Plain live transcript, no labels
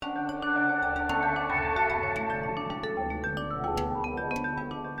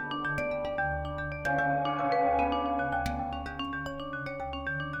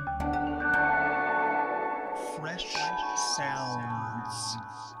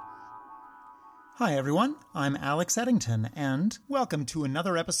Hi everyone, I'm Alex Eddington, and welcome to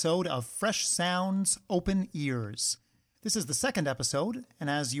another episode of Fresh Sounds, Open Ears. This is the second episode, and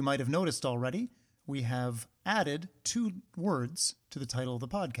as you might have noticed already, we have added 2 words to the title of the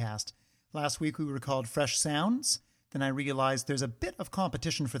podcast. Last week we were called Fresh Sounds, then I realized there's a bit of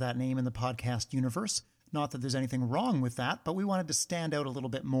competition for that name in the podcast universe. Not that there's anything wrong with that, but we wanted to stand out a little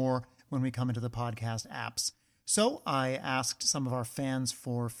bit more when we come into the podcast apps. So I asked some of our fans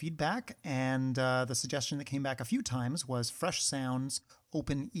for feedback, and the suggestion that came back a few times was Fresh Sounds,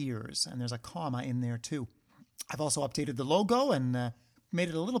 Open Ears, and there's a comma in there too. I've also updated the logo and made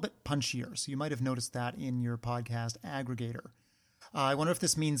it a little bit punchier, so you might have noticed that in your podcast aggregator. I wonder if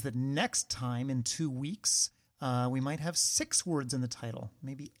this means that next time in 2 weeks, we might have 6 words in the title,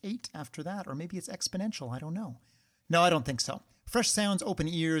 maybe 8 after that, or maybe it's exponential, I don't know. No, I don't think so. Fresh Sounds, Open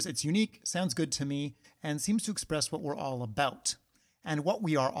Ears, it's unique, sounds good to me, and seems to express what we're all about. And what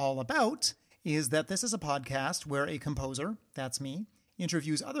we are all about is that this is a podcast where a composer, that's me,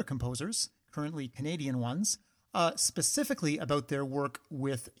 interviews other composers, currently Canadian ones, specifically about their work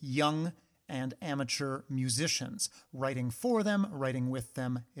with young and amateur musicians, writing for them, writing with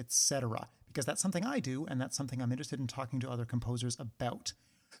them, etc. Because that's something I do, and that's something I'm interested in talking to other composers about.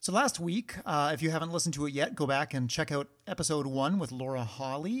 So last week, if you haven't listened to it yet, go back and check out episode 1 with Laura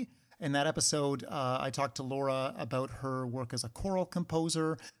Hawley. In that episode, I talked to Laura about her work as a choral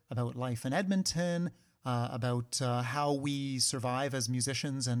composer, about life in Edmonton, about how we survive as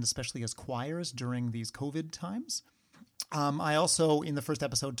musicians and especially as choirs during these COVID times. I also, in the first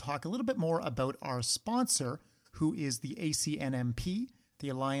episode, talk a little bit more about our sponsor, who is the ACNMP, the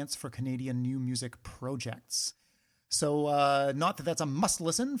Alliance for Canadian New Music Projects. So not that that's a must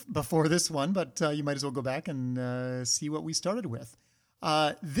listen before this one, but you might as well go back and see what we started with.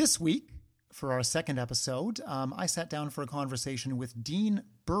 This week, for our second episode, I sat down for a conversation with Dean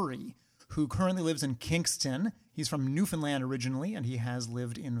Burry, who currently lives in Kingston. He's from Newfoundland originally, and he has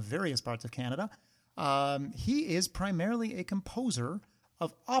lived in various parts of Canada. He is primarily a composer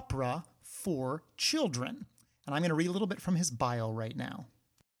of opera for children. And I'm going to read a little bit from his bio right now.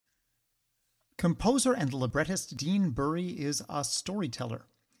 Composer and librettist Dean Burry is a storyteller.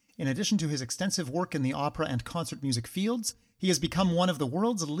 In addition to his extensive work in the opera and concert music fields, he has become one of the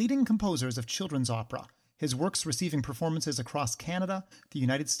world's leading composers of children's opera, his works receiving performances across Canada, the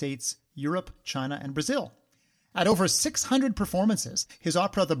United States, Europe, China, and Brazil. At over 600 performances, his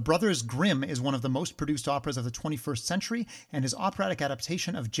opera The Brothers Grimm is one of the most produced operas of the 21st century, and his operatic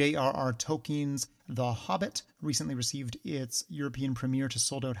adaptation of J.R.R. Tolkien's The Hobbit recently received its European premiere to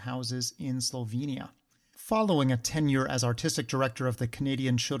sold-out houses in Slovenia. Following a tenure as artistic director of the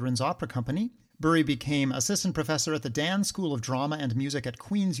Canadian Children's Opera Company, Burry became assistant professor at the Dan School of Drama and Music at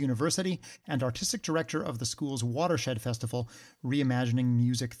Queen's University and artistic director of the school's Watershed Festival, Reimagining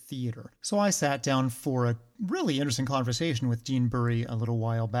Music Theatre. So I sat down for a really interesting conversation with Dean Burry a little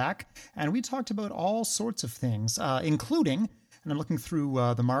while back, and we talked about all sorts of things, including, and I'm looking through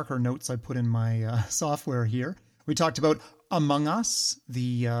the marker notes I put in my software here, we talked about Among Us,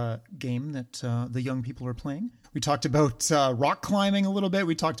 the game that the young people are playing. We talked about rock climbing a little bit.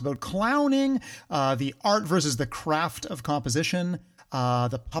 We talked about clowning, the art versus the craft of composition,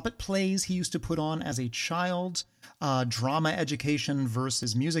 the puppet plays he used to put on as a child, drama education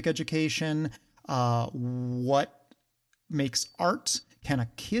versus music education, what makes art, can a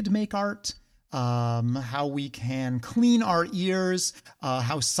kid make art, how we can clean our ears,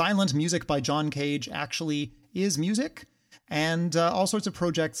 how Silent Music by John Cage actually is music, and all sorts of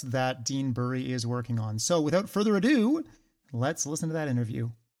projects that Dean Burry is working on. So without further ado, let's listen to that interview.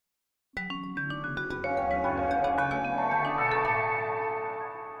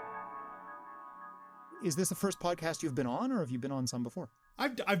 Is this the first podcast you've been on, or have you been on some before?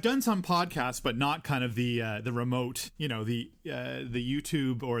 I've done some podcasts, but not kind of the remote, the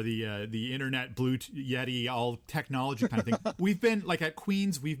YouTube or the internet Blue Yeti, all technology kind of thing. We've been like at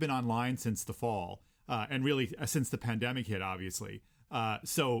Queen's, we've been online since the fall. And really, since the pandemic hit, obviously.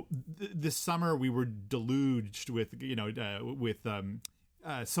 So this summer we were deluged with,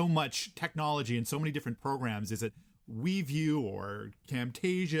 so much technology and so many different programs. Is it WeView or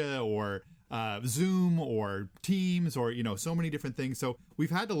Camtasia or Zoom or Teams or, so many different things. So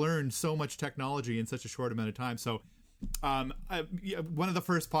we've had to learn so much technology in such a short amount of time. So one of the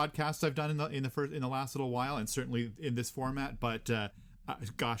first podcasts I've done in the last little while, and certainly in this format, but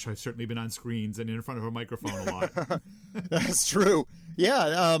gosh, I've certainly been on screens and in front of a microphone a lot. That's true.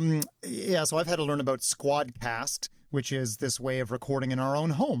 Yeah. So I've had to learn about Squadcast, which is this way of recording in our own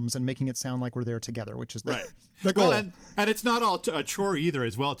homes and making it sound like we're there together, which is the, right. the goal. Well, and it's not all a chore either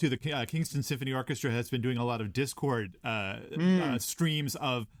as well, too. The Kingston Symphony Orchestra has been doing a lot of Discord streams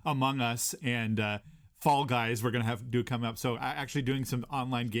of Among Us and Fall Guys we're going to have to do coming up. So actually doing some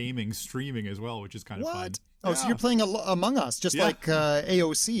online gaming streaming as well, which is kind of fun. Oh, so you're playing Among Us, just like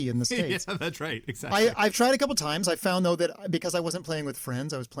AOC in the States. Yeah, that's right. Exactly. I've tried a couple times. I found, though, that because I wasn't playing with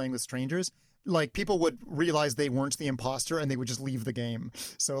friends, I was playing with strangers, like people would realize they weren't the imposter and they would just leave the game.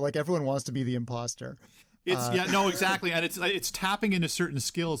 So like everyone wants to be the imposter. It's exactly. And it's tapping into certain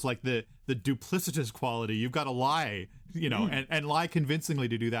skills like the duplicitous quality. You've got to lie, and lie convincingly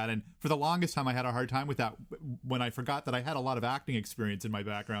to do that. And for the longest time, I had a hard time with that when I forgot that I had a lot of acting experience in my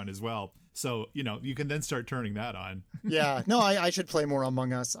background as well. So, you can then start turning that on. Yeah. No, I should play more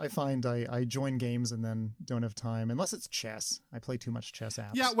Among Us. I find I join games and then don't have time, unless it's chess. I play too much chess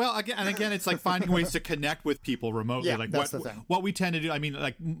apps. Yeah, well, again, it's like finding ways to connect with people remotely. Yeah, like that's the thing. What we tend to do, I mean,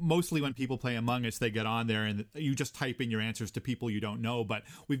 like mostly when people play Among Us, they get on there and you just type in your answers to people you don't know. But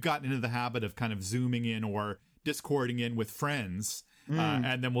we've gotten into the habit of kind of Zooming in or Discording in with friends.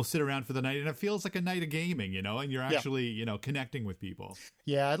 And then we'll sit around for the night, and it feels like a night of gaming, and you're actually, connecting with people.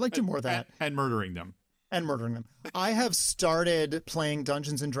 Yeah, I'd like to do more of that. And murdering them. I have started playing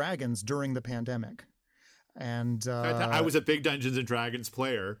Dungeons and Dragons during the pandemic. And I was a big Dungeons and Dragons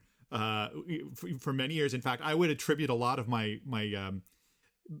player for many years. In fact, I would attribute a lot of my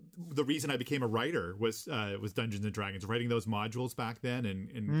the reason I became a writer was Dungeons and Dragons, writing those modules back then,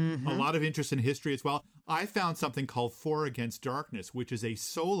 and a lot of interest in history as well. I found something called 4 Against Darkness, which is a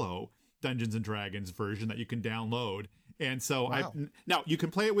solo Dungeons and Dragons version that you can download. And so now you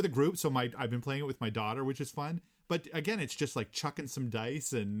can play it with a group. So I've been playing it with my daughter, which is fun. But again, it's just like chucking some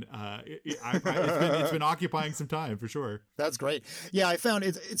dice, and it's been occupying some time for sure. That's great. Yeah, I found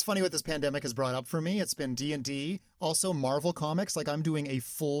it's funny what this pandemic has brought up for me. It's been D&D, also Marvel comics. Like I'm doing a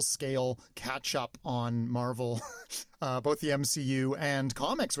full scale catch up on Marvel, both the MCU and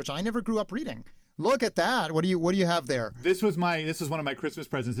comics, which I never grew up reading. Look at that. What do you have there? This is one of my Christmas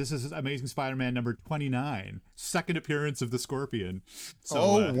presents. This is Amazing Spider-Man number 29, second appearance of the Scorpion.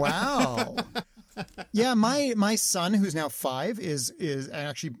 So, wow. Yeah, my son, who's now 5, is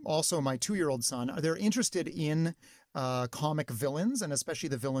actually also my 2-year-old son. They're interested in comic villains, and especially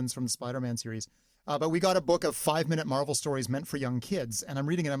the villains from the Spider-Man series. But we got a book of 5-minute Marvel stories meant for young kids, and I'm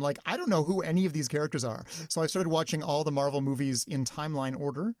reading it. I'm like, I don't know who any of these characters are. So I started watching all the Marvel movies in timeline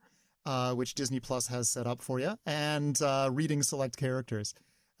order, which Disney Plus has set up for you, and reading select characters.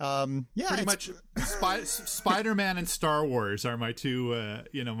 Pretty much Spider-Man and Star Wars are my two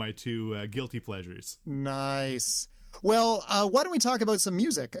guilty pleasures. Nice. Well, why don't we talk about some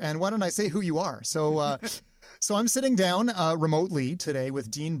music, and why don't I say who you are? So, so I'm sitting down remotely today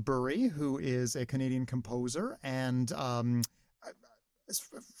with Dean Bury, who is a Canadian composer, and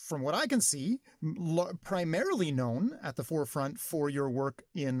from what I can see, primarily known at the forefront for your work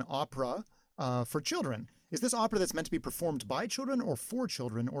in opera for children. Is this opera that's meant to be performed by children or for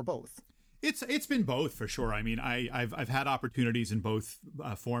children or both? It's been both for sure. I mean, I've had opportunities in both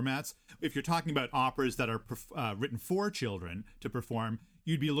formats. If you're talking about operas that are written for children to perform,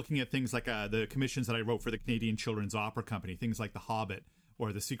 you'd be looking at things like the commissions that I wrote for the Canadian Children's Opera Company, things like The Hobbit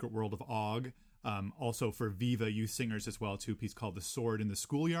or The Secret World of Og. Also for Viva Youth Singers as well, too, a piece called The Sword in the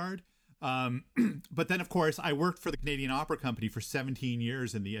Schoolyard. But then, of course, I worked for the Canadian Opera Company for 17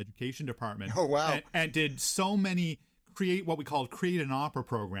 years in the education department. Oh, wow. And did so many what we called create an opera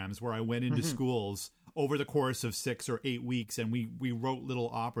programs, where I went into schools over the course of 6 or 8 weeks, and we wrote little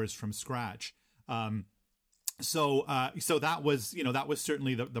operas from scratch. So that was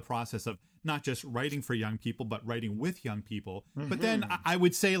certainly the process of not just writing for young people, but writing with young people. But then I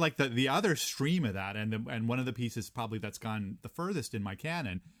would say like the other stream of that, and one of the pieces probably that's gone the furthest in my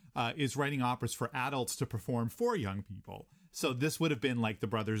canon, is writing operas for adults to perform for young people. So this would have been like the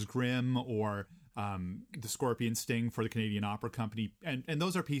Brothers Grimm or the Scorpion Sting for the Canadian Opera Company, and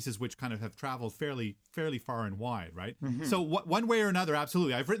those are pieces which kind of have traveled fairly far and wide, right? So one way or another,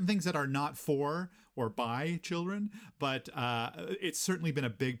 absolutely, I've written things that are not for or by children, but it's certainly been a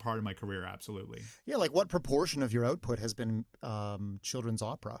big part of my career, absolutely. Yeah, like what proportion of your output has been children's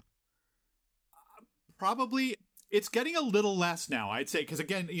opera? Probably. It's getting a little less now, I'd say, because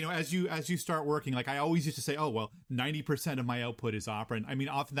again, as you start working, like I always used to say, oh, well, 90% of my output is opera. And I mean,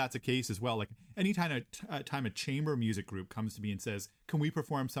 often that's the case as well. Like any time a chamber music group comes to me and says, can we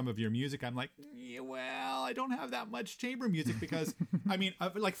perform some of your music? I'm like, yeah, well, I don't have that much chamber music because, I mean,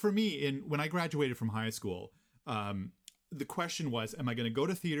 like for me, when I graduated from high school, the question was, am I going to go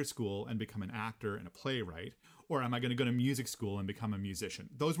to theater school and become an actor and a playwright? or am I going to go to music school and become a musician?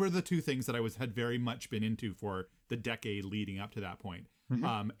 Those were the two things that I had very much been into for the decade leading up to that point.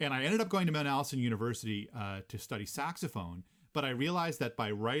 And I ended up going to Mount Allison University to study saxophone. But I realized that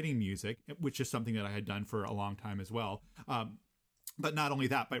by writing music, which is something that I had done for a long time as well, but not only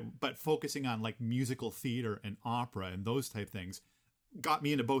that, but focusing on like musical theater and opera and those type things got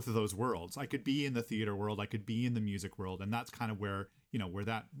me into both of those worlds. I could be in the theater world, I could be in the music world, and that's kind of where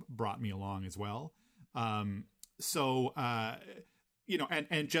that brought me along as well. And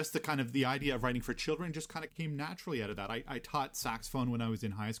just the kind of the idea of writing for children just kind of came naturally out of that. I taught saxophone when I was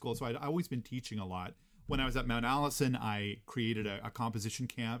in high school, so I'd always been teaching a lot. When I was at Mount Allison, I created a composition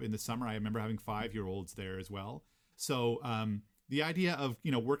camp in the summer. I remember having 5-year-olds there as well. So the idea of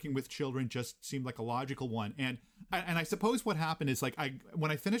working with children just seemed like a logical one. And I suppose what happened is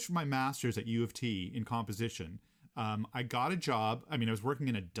when I finished my master's at U of T in composition, I got a job. I was working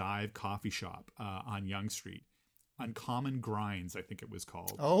in a dive coffee shop on Yonge Street. Uncommon Grinds, I think it was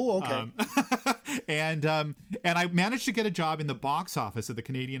called. Oh, okay. And I managed to get a job in the box office of the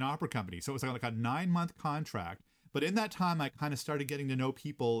Canadian Opera Company. So it was like a 9-month contract. But in that time, I kind of started getting to know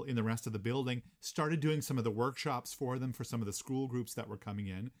people in the rest of the building, started doing some of the workshops for them for some of the school groups that were coming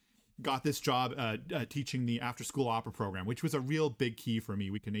in. Got this job teaching the after-school opera program, which was a real big key for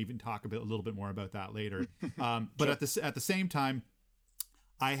me. We can even talk a little bit more about that later. But sure. At the same time,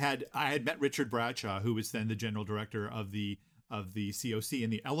 I had met Richard Bradshaw, who was then the general director of the COC, in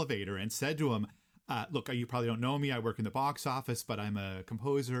the elevator, and said to him, look, you probably don't know me. I work in the box office, but I'm a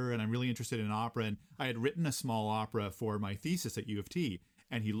composer and I'm really interested in opera. And I had written a small opera for my thesis at U of T.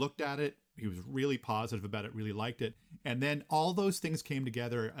 And he looked at it. He was really positive about it, really liked it. And then all those things came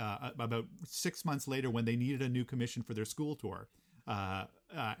together about 6 months later when they needed a new commission for their school tour.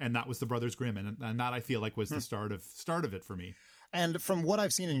 And that was the Brothers Grimm. And that, I feel like, was the start of it for me. And from what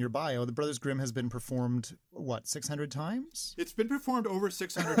I've seen in your bio, the Brothers Grimm has been performed, 600 times? It's been performed over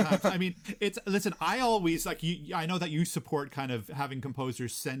 600 times. Listen, I always, I know that you support kind of having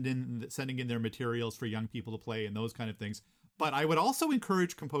composers sending in their materials for young people to play and those kind of things. But I would also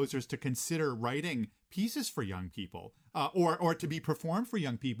encourage composers to consider writing pieces for young people or to be performed for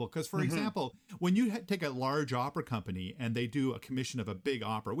young people. Because, for example, when you take a large opera company and they do a commission of a big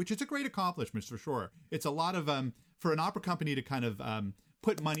opera, which is a great accomplishment for sure. It's a lot of, for an opera company to kind of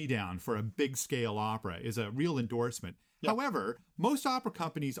put money down for a big scale opera is a real endorsement. Yep. However, most opera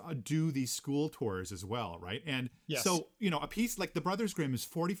companies do these school tours as well, right? And so, a piece like The Brothers Grimm is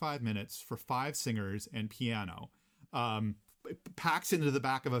 45 minutes for 5 singers and piano. Packs into the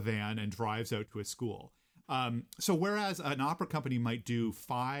back of a van and drives out to a school. So whereas an opera company might do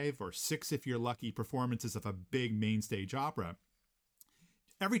 5 or 6, if you're lucky, performances of a big main stage opera,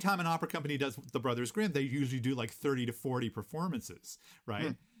 every time an opera company does The Brothers Grimm, they usually do like 30 to 40 performances, right?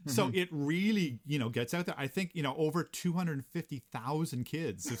 Mm-hmm. So it really, gets out there. I think, over 250,000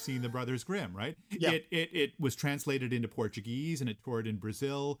 kids have seen The Brothers Grimm, right? Yeah. It was translated into Portuguese and it toured in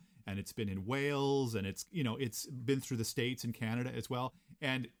Brazil. And it's been in Wales, and it's been through the States and Canada as well.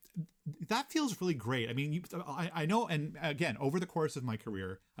 And that feels really great. I know, and again, over the course of my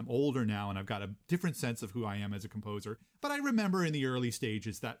career, I'm older now, and I've got a different sense of who I am as a composer. But I remember in the early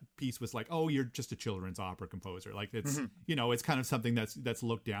stages, that piece was like, oh, you're just a children's opera composer. Like it's, it's kind of something that's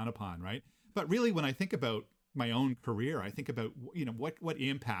looked down upon, right? But really, when I think about my own career, I think about, what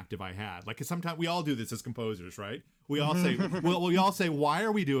impact have I had? Like, 'cause sometimes we all do this as composers, right? We all say, we all say, why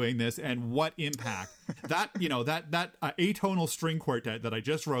are we doing this? And what impact that atonal string quartet that I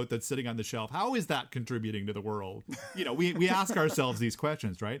just wrote that's sitting on the shelf, how is that contributing to the world? We ask ourselves these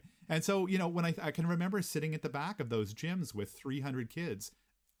questions, right? And so, when I can remember sitting at the back of those gyms with 300 kids,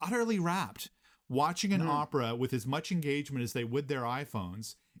 utterly rapt, watching an opera with as much engagement as they would their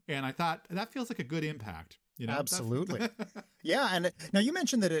iPhones. And I thought, that feels like a good impact. Absolutely. Yeah. And now you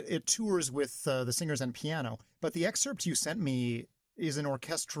mentioned that it tours with the singers and piano, but the excerpt you sent me is an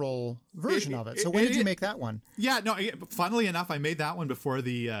orchestral version of it. So when did you make that one? Yeah, no, funnily enough, I made that one before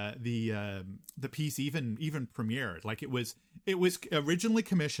the piece even premiered. Like it was originally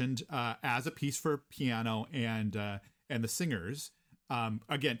commissioned as a piece for piano and the singers.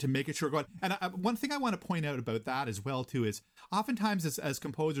 Again, to make it sure. And one thing I want to point out about that as well, too, is oftentimes as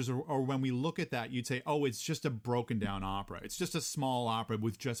composers or when we look at that, you'd say, oh, it's just a broken down opera. It's just a small opera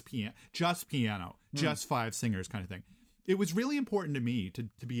with just piano, just 5 singers kind of thing. It was really important to me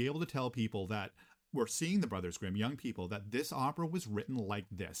to be able to tell people that we're seeing the Brothers Grimm, young people, that this opera was written like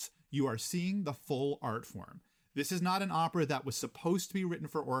this. You are seeing the full art form. This is not an opera that was supposed to be written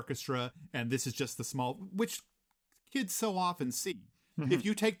for orchestra, and this is just the small, which kids so often see. If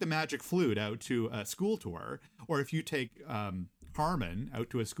you take the Magic Flute out to a school tour, or if you take Carmen out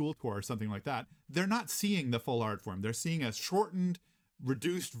to a school tour or something like that, they're not seeing the full art form. They're seeing a shortened,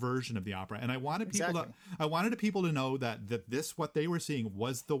 reduced version of the opera. And I wanted people to know that this, what they were seeing,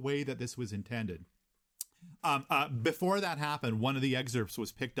 was the way that this was intended. Before that happened, one of the excerpts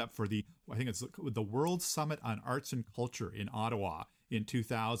was picked up for I think it's the World Summit on Arts and Culture in Ottawa in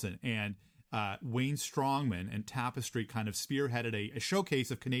 2000. And Wayne Strongman and Tapestry kind of spearheaded a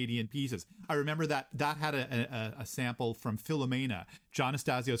showcase of Canadian pieces. I remember that had a sample from Philomena, John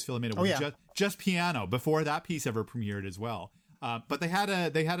Anastasio's Philomena, just piano before that piece ever premiered as well. But they had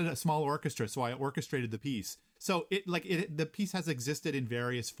a small orchestra, so I orchestrated the piece. So the piece has existed in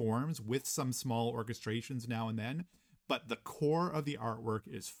various forms with some small orchestrations now and then, but the core of the artwork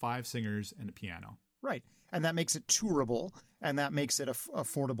is 5 singers and a piano. Right. And that makes it tourable, and that makes it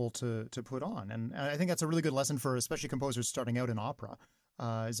affordable to put on. And I think that's a really good lesson for especially composers starting out in opera,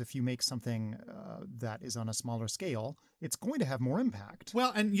 is if you make something that is on a smaller scale, it's going to have more impact.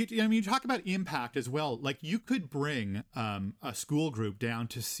 Well, and you talk about impact as well. Like, you could bring a school group down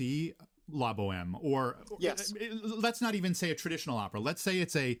to see La Boheme, or yes. Let's not even say a traditional opera. Let's say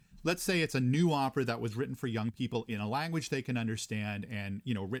it's a new opera that was written for young people in a language they can understand, and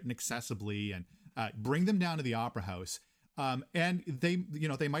written accessibly, and bring them down to the opera house, and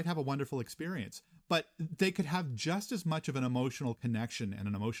they might have a wonderful experience, but they could have just as much of an emotional connection and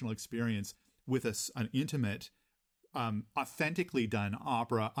an emotional experience with an intimate, authentically done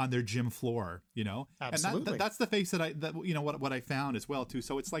opera on their gym floor. Absolutely. And that's the face what I found as well too.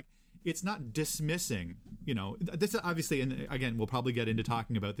 So it's like, it's not dismissing, this is obviously, and again, we'll probably get into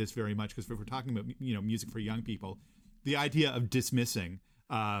talking about this very much, because if we're talking about, music for young people, the idea of dismissing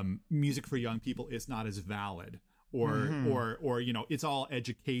music for young people is not as valid, or it's all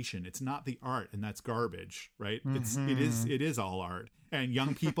education. It's not the art, and that's garbage, right? It is all art, and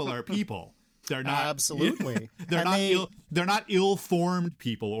young people are people. They're not absolutely. They're not ill-formed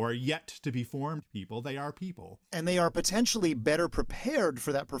people or yet to be formed people. They are people, and they are potentially better prepared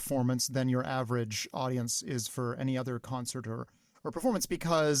for that performance than your average audience is for any other concert or performance,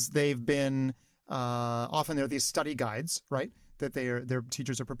 because they've been often they're these study guides, right? That their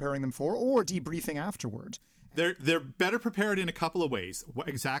teachers are preparing them for, or debriefing afterward. They're better prepared in a couple of ways.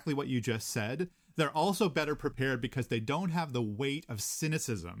 Exactly what you just said. They're also better prepared because they don't have the weight of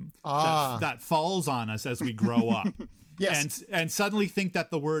cynicism that falls on us as we grow up. Yes. And suddenly think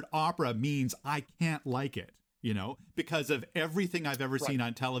that the word opera means I can't like it, because of everything I've ever seen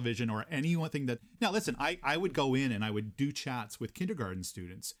on television, or anything that... Now, listen, I would go in and I would do chats with kindergarten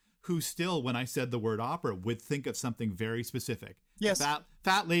students who still, when I said the word opera, would think of something very specific. Yes.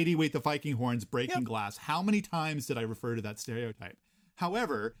 Fat lady with the Viking horns breaking glass. How many times did I refer to that stereotype?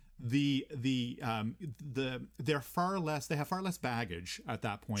 However, they're far less, they have far less baggage at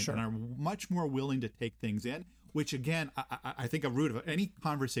that point, and are much more willing to take things in, which again, I think a root of any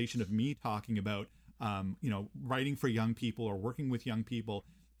conversation of me talking about, writing for young people or working with young people.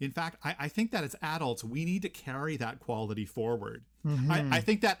 In fact, I think that as adults, we need to carry that quality forward. I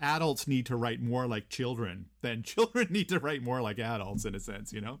think that adults need to write more like children than children need to write more like adults, in a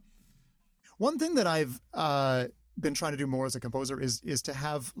sense, One thing that I've been trying to do more as a composer is to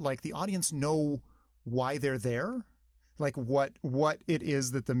have like the audience know why they're there, like what it is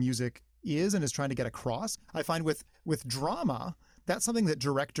that the music is and is trying to get across. I find with drama, that's something that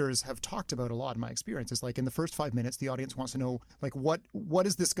directors have talked about a lot in my experience. Is like in the first 5 minutes, the audience wants to know, like, what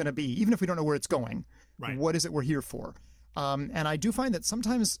is this going to be? Even if we don't know where it's going, right. What is it we're here for? And I do find that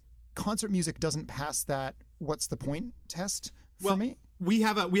sometimes concert music doesn't pass that what's the point test for me. We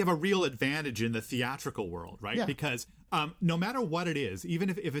have a real advantage in the theatrical world, right? Yeah. Because no matter what it is, even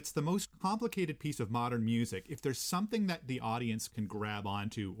if it's the most complicated piece of modern music, if there's something that the audience can grab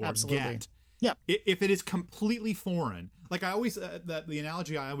onto or get, if it is completely foreign, like I always, the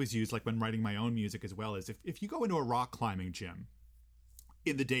analogy I always use, like when writing my own music as well, is if you go into a rock climbing gym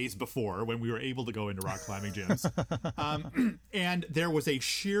in the days before when we were able to go into rock climbing gyms, and there was a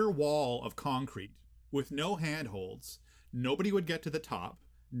sheer wall of concrete with no handholds, nobody would get to the top.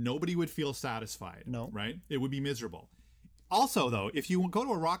 Nobody would feel satisfied. No. Right? It would be miserable. Also, though, if you go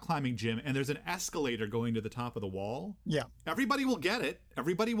to a rock climbing gym and there's an escalator going to the top of the wall, everybody will get it.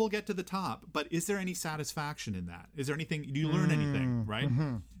 Everybody will get to the top. But is there any satisfaction in that? Is there anything? Do you learn anything? Right?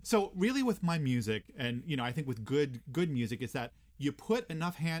 Mm-hmm. So really with my music, and I think with good music, is that you put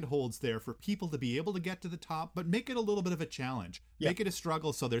enough handholds there for people to be able to get to the top, but make it a little bit of a challenge. Yeah. Make it a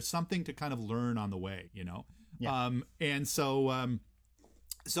struggle so there's something to kind of learn on the way, Yeah.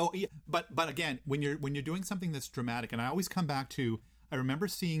 But again, when you're doing something that's dramatic, and I always come back to, I remember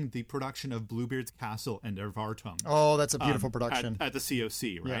seeing the production of Bluebeard's Castle and Der Wartung. Oh, that's a beautiful production at the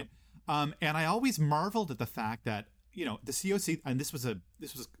COC, right? Yeah. And I always marveled at the fact that the COC, and this was a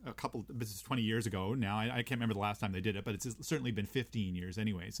couple, this is 20 years ago now. I can't remember the last time they did it, but it's certainly been 15 years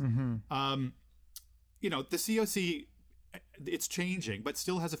anyways. The COC, it's changing, but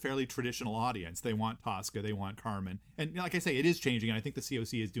still has a fairly traditional audience. They want Tosca, they want Carmen. And like I say, it is changing, and I think the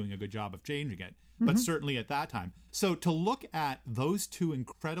COC is doing a good job of changing it, but certainly at that time. So to look at those two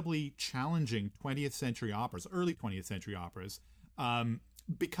incredibly challenging 20th century operas, early 20th century operas,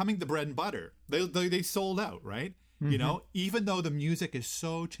 becoming the bread and butter, they sold out, right? Even though the music is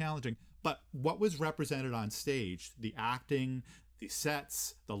so challenging, but what was represented on stage, the acting, the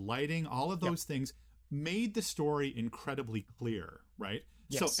sets, the lighting, all of those things made the story incredibly clear, right?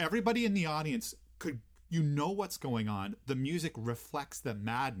 Yes. So everybody in the audience could, what's going on. The music reflects the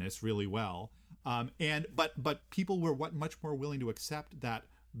madness really well. But people were much more willing to accept that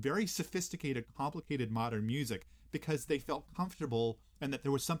very sophisticated, complicated modern music because they felt comfortable and that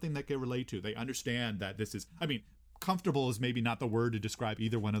there was something that they could relate to. They understand that this is, comfortable is maybe not the word to describe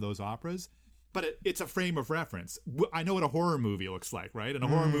either one of those operas, but it's a frame of reference. I know what a horror movie looks like, right? And a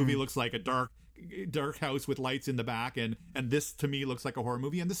horror movie looks like a dark house with lights in the back, and this to me looks like a horror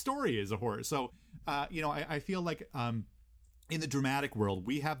movie, and the story is a horror. So I feel like in the dramatic world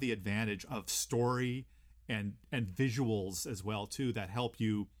we have the advantage of story and visuals as well too that help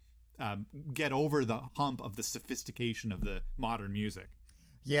you get over the hump of the sophistication of the modern music.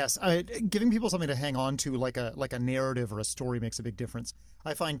 Yes, giving people something to hang on to, like a narrative or a story, makes a big difference.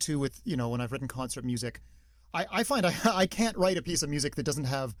 I find too with when I've written concert music, I find I can't write a piece of music that doesn't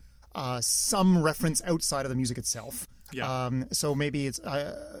have some reference outside of the music itself. Yeah. So maybe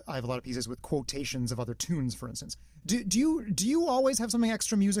I have a lot of pieces with quotations of other tunes, for instance. Do you always have something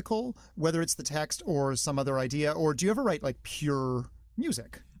extra musical, whether it's the text or some other idea, or do you ever write like pure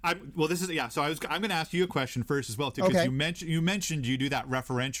music? So I'm going to ask you a question first as well too, because you mentioned you do that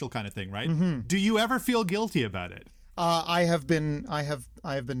referential kind of thing, right? Do you ever feel guilty about it? I have been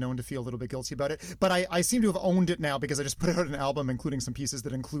known to feel a little bit guilty about it, but I seem to have owned it now because I just put out an album including some pieces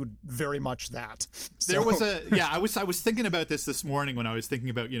that include very much that. So. There was I was thinking about this morning when I was thinking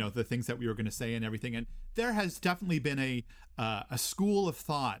about the things that we were going to say and everything, and there has definitely been a school of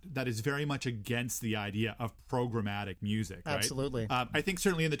thought that is very much against the idea of programmatic music. Right? Absolutely. I think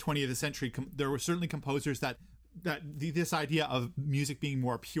certainly in the 20th century there were certainly composers that this idea of music being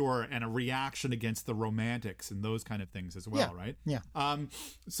more pure and a reaction against the romantics and those kind of things as well, right? Yeah.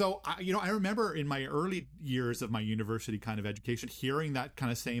 So I remember in my early years of my university kind of education hearing that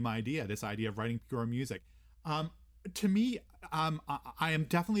kind of same idea, this idea of writing pure music. To me, I am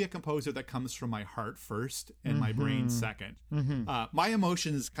definitely a composer that comes from my heart first and my brain second. My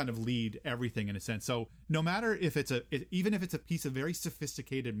emotions kind of lead everything in a sense. So no matter if even if it's a piece of very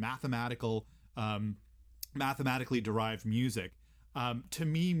sophisticated mathematically derived music, to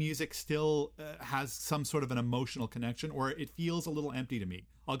me music still has some sort of an emotional connection, or it feels a little empty to me.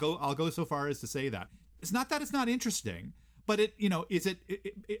 I'll go so far as to say that it's not that it's not interesting, but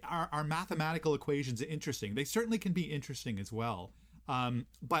are mathematical equations interesting? They certainly can be interesting as well.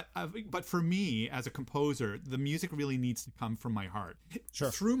 But for me as a composer, the music really needs to come from my heart,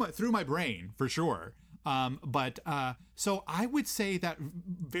 through my brain for sure. So I would say that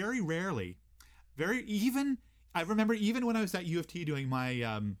very rarely. I remember even when I was at U of T doing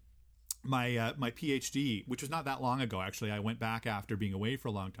my my PhD, which was not that long ago actually. I went back after being away for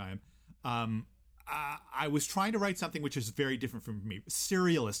a long time. I was trying to write something which is very different from me.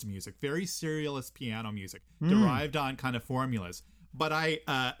 Serialist music, very serialist piano music, derived on kind of formulas. But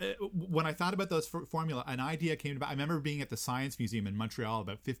when I thought about those formula, an idea came about. I remember being at the Science Museum in Montreal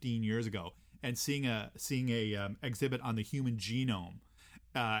about 15 years ago and seeing a exhibit on the human genome.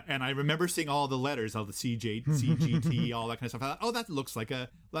 And I remember seeing all the letters, all the CGT, all that kind of stuff. I thought, oh, that looks like a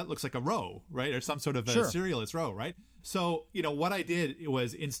row, right? Or some sort of a serialist row, right? So, what I did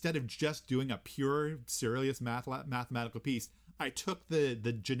was, instead of just doing a pure serialist mathematical piece, I took the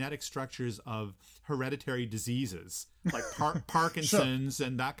genetic structures of hereditary diseases, like Parkinson's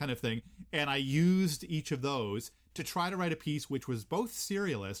and that kind of thing, and I used each of those to try to write a piece which was both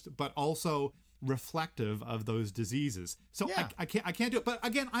serialist, but also reflective of those diseases. So I can't do it. But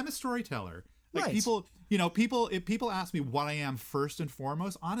again, I'm a storyteller. Like people, if people ask me what I am first and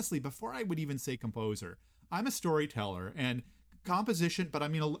foremost, honestly, before I would even say composer, I'm a storyteller and composition, but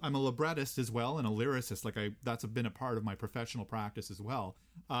I'm a librettist as well and a lyricist. That's been a part of my professional practice as well.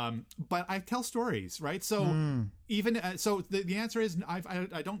 But I tell stories, right? So so the answer is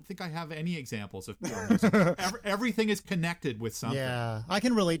I don't think I have any examples of pure music. Everything is connected with something. Yeah, I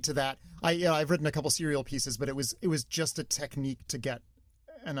can relate to that. I've written a couple serial pieces, but it was just a technique to get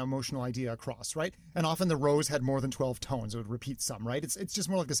an emotional idea across, right? And often the rose had more than 12 tones. It would repeat some, right? It's just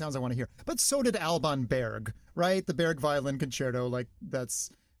more like the sounds I want to hear. But so did Alban Berg, right? The Berg Violin Concerto, like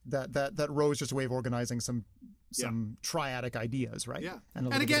that rose just a way of organizing some triadic ideas, right? Yeah.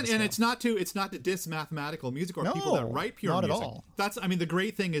 And again, and it's not to diss mathematical music or people that write pure not music. At all. The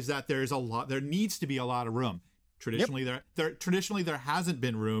great thing is that there needs to be a lot of room. Traditionally, there hasn't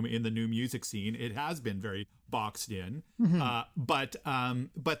been room in the new music scene. It has been very boxed in. But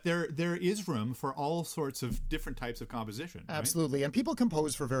there is room for all sorts of different types of composition. Right? Absolutely, and people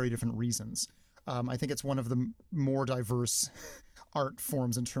compose for very different reasons. I think it's one of the more diverse art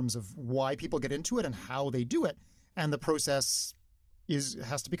forms in terms of why people get into it and how they do it, and the process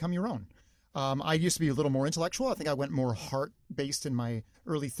has to become your own. I used to be a little more intellectual. I think I went more heart-based in my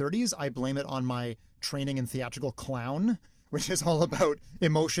early 30s. I blame it on my training in theatrical clown, which is all about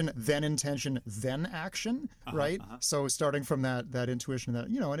emotion, then intention, then action, right? So starting from that intuition,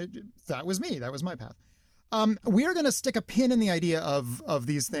 that was me. That was my path. We are going to stick a pin in the idea of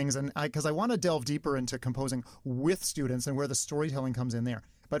these things, and because I want to delve deeper into composing with students and where the storytelling comes in there.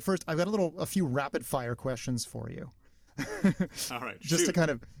 But first, I've got a few rapid fire questions for you. All right, just to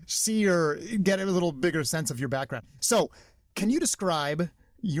kind of see or get a little bigger sense of your background. So, can you describe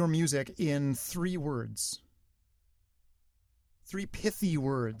your music in 3 words? 3 pithy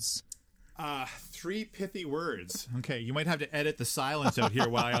words. 3 pithy words. Okay, you might have to edit the silence out here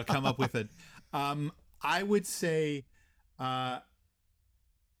while I come up with it. I would say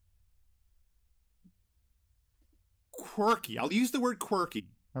quirky. I'll use the word quirky.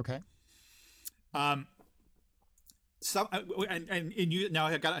 Okay. And you now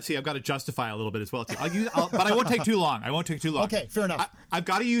I've got to justify a little bit as well too. But I won't take too long. Okay, fair enough. I've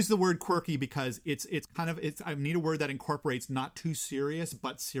got to use the word quirky because it's I need a word that incorporates not too serious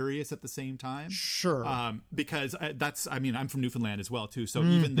but serious at the same time. Sure. Because I'm from Newfoundland as well too. So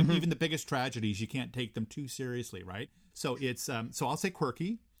even the biggest tragedies, you can't take them too seriously, right? So it's so I'll say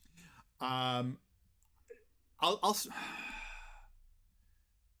quirky. I'll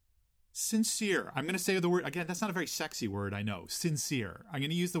sincere. I'm going to say the word again. That's not a very sexy word, I know. Sincere. I'm going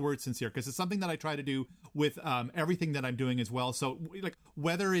to use the word sincere because it's something that I try to do with everything that I'm doing as well. So, like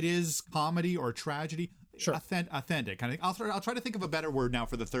whether it is comedy or tragedy, sure, authentic. I'll try to think of a better word now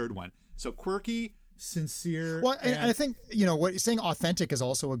for the third one. So, quirky, sincere. Well, and I think what saying authentic is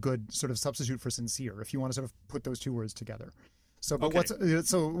also a good sort of substitute for sincere if you want to sort of put those 2 words together. So, but okay. what's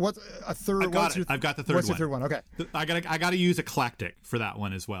a third? I've got the third one. What's your third one? Okay. I got to use eclectic for that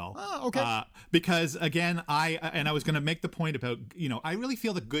one as well. Oh, okay. Because again, I was going to make the point about I really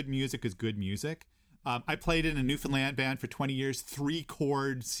feel that good music is good music. I played in a Newfoundland band for 20 years,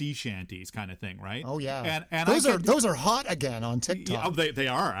 3-chord sea shanties kind of thing, right? Oh yeah, and those are hot again on TikTok. Yeah, they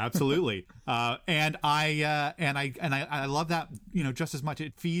are absolutely. And I love that just as much.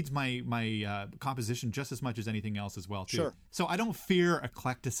 It feeds my composition just as much as anything else as well too. Sure. So I don't fear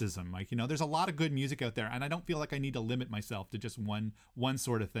eclecticism. Like there's a lot of good music out there, and I don't feel like I need to limit myself to just one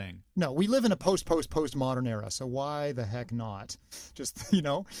sort of thing. No, we live in a postmodern era, so why the heck not? Just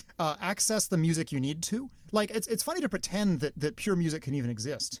access the music you need to. Like it's funny to pretend that pure music can even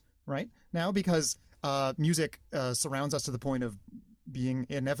exist right now because music surrounds us to the point of being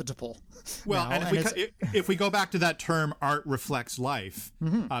inevitable. Well, now, and if we go back to that term, art reflects life.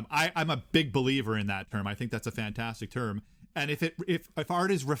 I'm a big believer in that term. I think that's a fantastic term. And if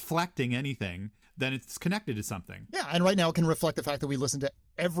art is reflecting anything, then it's connected to something. Yeah, and right now it can reflect the fact that we listen to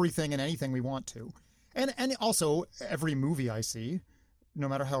everything and anything we want to, and also every movie I see, no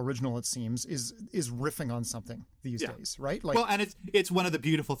matter how original it seems, is riffing on something these days, right? Well, and it's one of the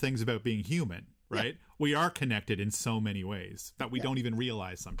beautiful things about being human, right? Yeah. We are connected in so many ways that we don't even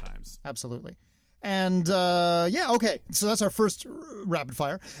realize sometimes. Absolutely. And okay. So that's our first rapid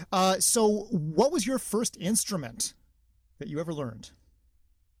fire. So what was your first instrument that you ever learned?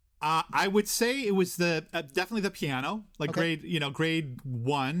 I would say it was definitely the piano, like grade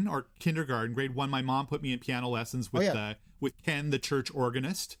 1 or kindergarten. Grade 1, my mom put me in piano lessons with with Ken, the church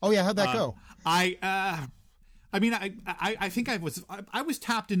organist. Oh yeah, how'd that go? I think I was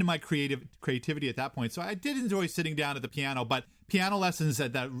tapped into my creativity at that point, so I did enjoy sitting down at the piano. But piano lessons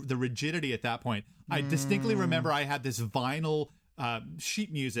at the rigidity at that point, I distinctly remember I had this vinyl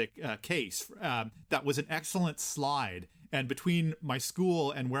sheet music case that was an excellent slide. And between my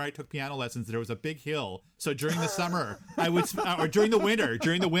school and where I took piano lessons, there was a big hill. So during the summer, or during the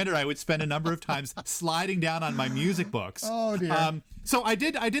winter, I would spend a number of times sliding down on my music books. Oh dear. So I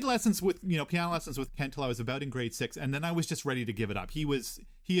did lessons with piano lessons with Ken till I was about in grade 6, and then I was just ready to give it up. He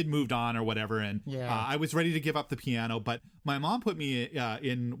had moved on or whatever, and I was ready to give up the piano. But my mom put me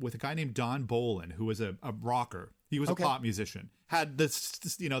in with a guy named Don Bolin, who was a rocker. He was a Okay. pop musician, had this,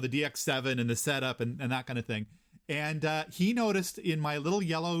 the DX7 and the setup and that kind of thing. And he noticed in my little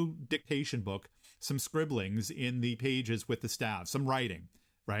yellow dictation book some scribblings in the pages with the staff, some writing,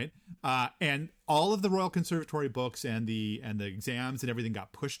 right? And all of the Royal Conservatory books and the exams and everything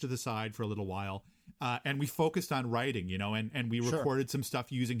got pushed to the side for a little while. And we focused on writing, and we Sure. recorded some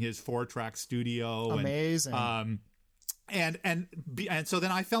stuff using his 4-track studio. Amazing. And so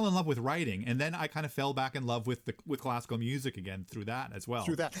then I fell in love with writing, and then I kind of fell back in love with classical music again through that as well.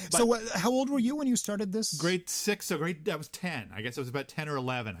 Through that. But So how old were you when you started this? grade 6, so that was 10. I guess it was about 10 or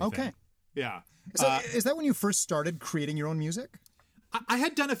 11. I Okay. think. Yeah. So is that when you first started creating your own music? I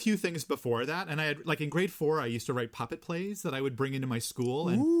had done a few things before that, and I had, like in grade 4, I used to write puppet plays that I would bring into my school.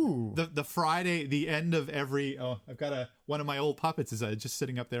 And Ooh. the Friday, the end of every, I've got one of my old puppets is just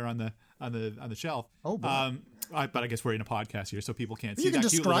sitting up there on the shelf. Oh, boy. But I guess we're in a podcast here, so people can't see. You can that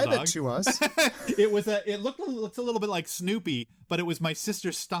cute little describe it dog. to us. It looked a little bit like Snoopy, but it was my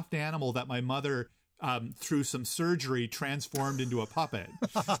sister's stuffed animal that my mother, through some surgery, transformed into a puppet.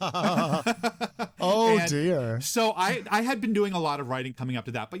 Oh, And dear. So I had been doing a lot of writing coming up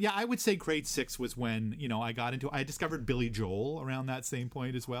to that, but yeah, I would say grade 6 was when I discovered Billy Joel around that same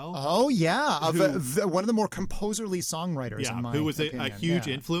point as well. Oh, yeah. One of the more composerly songwriters, in my who was a opinion. huge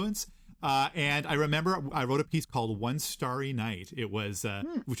Yeah. influence. And I remember I wrote a piece called "One Starry Night." It was,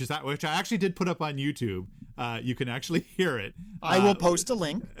 which I actually did put up on YouTube. You can actually hear it. I will post a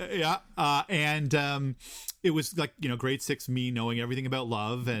link. Yeah, and it was like grade 6 me knowing everything about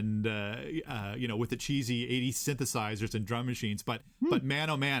love and with the cheesy 80s synthesizers and drum machines. But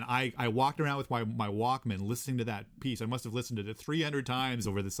man, oh man, I walked around with my Walkman listening to that piece. I must have listened to it 300 times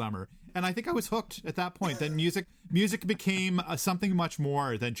over the summer, and I think I was hooked at that point. Then music became something much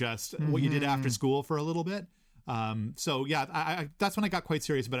more than just what you did after school for a little bit. So yeah, I that's when I got quite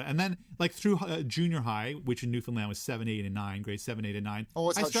serious about it. And then like through junior high, which in Newfoundland was 7, 8, and 9, grades 7, 8, and 9. Oh,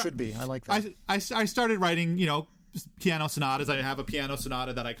 it's how it should be. I like that. I started writing, piano sonatas. I have a piano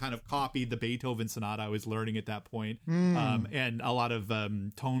sonata that I kind of copied the Beethoven sonata I was learning at that point, and a lot of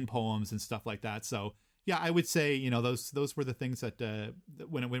tone poems and stuff like that. So yeah, I would say those were the things that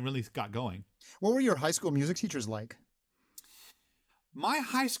when it really got going. What were your high school music teachers like? My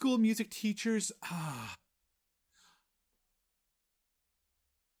high school music teachers.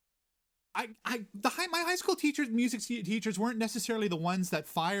 My high school music teachers weren't necessarily the ones that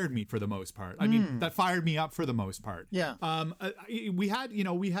fired me for the most part. I mean, that fired me up for the most part. Yeah. We had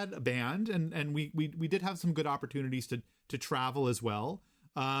a band and we did have some good opportunities to travel as well.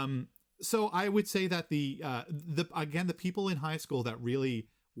 So I would say that the people in high school that really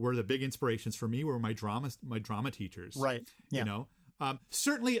were the big inspirations for me were my drama teachers. Right. Yeah.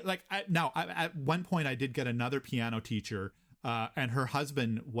 Certainly like at one point I did get another piano teacher. And her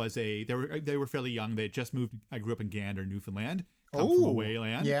husband was they were fairly young. They had just moved. I grew up in Gander, Newfoundland, come from away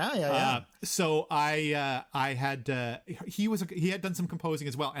land. Yeah. So I had he had done some composing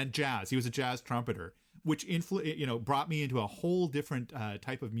as well and jazz. He was a jazz trumpeter, which brought me into a whole different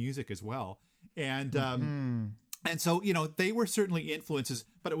type of music as well. And and so they were certainly influences,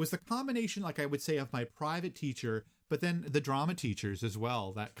 but it was the combination, like I would say, of my private teacher, but then the drama teachers as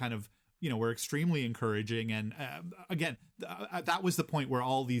well. That kind of were extremely encouraging. And again, that was the point where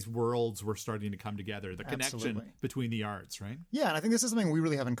all these worlds were starting to come together, the connection between the arts, right? Yeah, and I think this is something we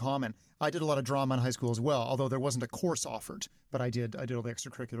really have in common. I did a lot of drama in high school as well, although there wasn't a course offered, but I did all the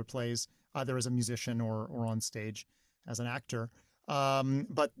extracurricular plays, either as a musician or on stage as an actor.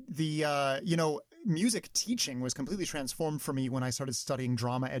 But the, music teaching was completely transformed for me when I started studying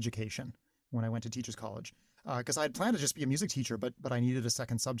drama education when I went to Teachers College. Because I had planned to just be a music teacher, but I needed a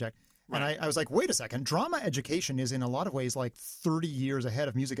second subject. Right. And I was like, wait a second, drama education is in a lot of ways like 30 years ahead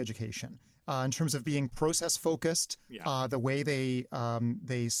of music education in terms of being process focused, the way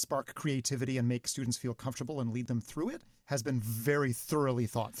they spark creativity and make students feel comfortable and lead them through it has been very thoroughly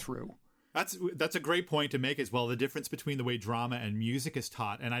thought through. That's a great point to make as well, the difference between the way drama and music is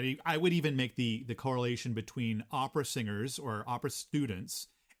taught. And I would even make the correlation between opera singers or opera students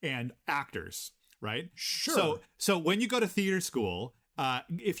and actors, right? Sure. So when you go to theater school,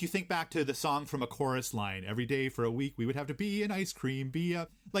 if you think back to the song from a chorus line, every day for a week, we would have to be an ice cream, you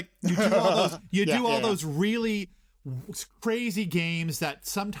do all those, those really crazy games that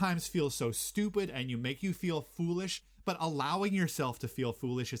sometimes feel so stupid and make you feel foolish. But allowing yourself to feel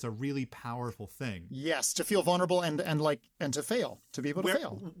foolish is a really powerful thing. Yes, to feel vulnerable and to fail, to be able to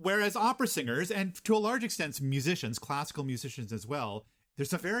fail. Whereas opera singers, and to a large extent musicians, classical musicians as well,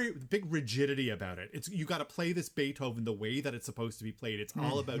 there's a very big rigidity about it. You got to play this Beethoven the way that it's supposed to be played. It's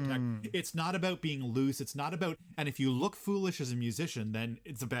all about tech. It's not about being loose. It's not about, and if you look foolish as a musician, then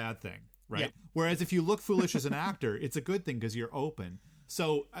it's a bad thing, right? Yeah. Whereas if you look foolish as an actor, it's a good thing because you're open.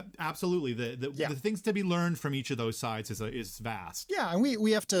 So absolutely, the things to be learned from each of those sides is vast. Yeah, and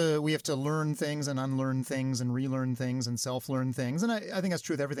we have to learn things and unlearn things and relearn things and self-learn things, and I think that's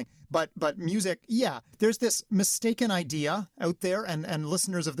true with everything. But music, yeah, there's this mistaken idea out there, and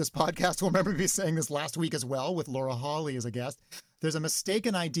listeners of this podcast will remember me saying this last week as well with Laura Hawley as a guest. There's a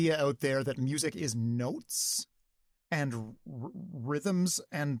mistaken idea out there that music is notes and rhythms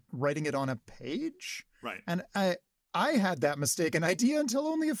and writing it on a page. Right. And I had that mistaken idea until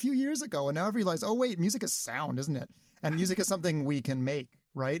only a few years ago. And now I've realized, oh, wait, music is sound, isn't it? And music is something we can make,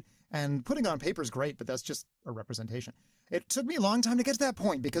 right? And putting it on paper is great, but that's just a representation. It took me a long time to get to that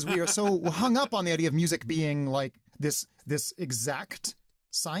point because we are so hung up on the idea of music being like this exact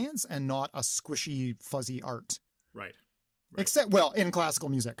science and not a squishy, fuzzy art. Right. Except, well, in classical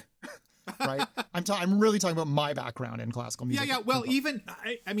music. Right. I'm really talking about my background in classical music. Yeah. Well, even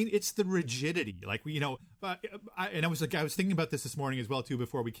I mean, it's the rigidity. Like I was thinking about this morning as well too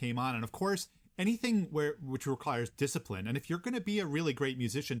before we came on. And of course, anything which requires discipline. And if you're going to be a really great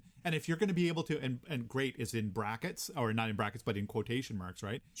musician, and if you're going to be able to, and great is in brackets or not in brackets, but in quotation marks,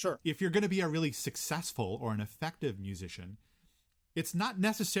 right? Sure. If you're going to be a really successful or an effective musician, it's not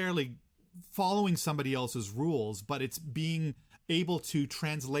necessarily following somebody else's rules, but it's being able to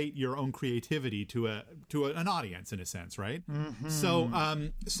translate your own creativity to an audience in a sense, right? Mm-hmm.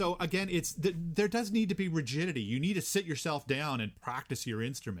 So again, there does need to be rigidity. You need to sit yourself down and practice your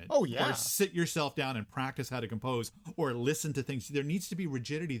instrument. Oh yeah. Or sit yourself down and practice how to compose, or listen to things. There needs to be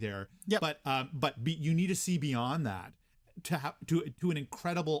rigidity there. Yep. You need to see beyond that to an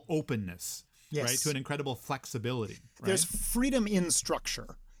incredible openness, yes. right? To an incredible flexibility. Right? There's freedom in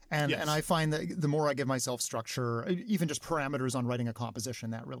structure. And I find that the more I give myself structure, even just parameters on writing a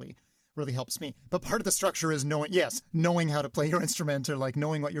composition, that really helps me. But part of the structure is knowing how to play your instrument, or like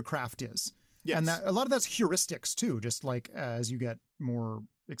knowing what your craft is. Yes. And a lot of that's heuristics too, just like as you get more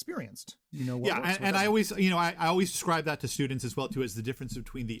experienced, what works, and I always, I always describe that to students as well too, as the difference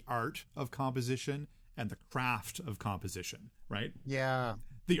between the art of composition and the craft of composition, right? Yeah.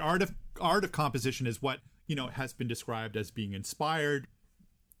 The art of composition is what, has been described as being inspired,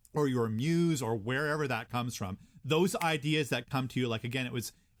 or your muse, or wherever that comes from. Those ideas that come to you, like, again, it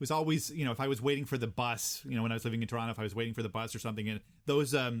was always, if I was waiting for the bus, when I was living in Toronto, if I was waiting for the bus or something, and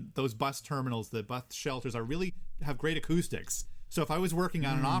those bus terminals, the bus shelters really have great acoustics. So if I was working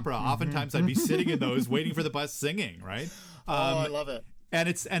on an opera, oftentimes I'd be sitting in those waiting for the bus singing, right? I love it. And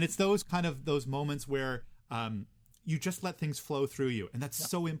it's those moments where you just let things flow through you. And that's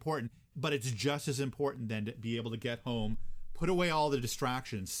so important. But it's just as important then to be able to get home, put away all the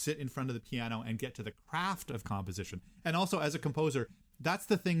distractions, sit in front of the piano, and get to the craft of composition. And also, as a composer, that's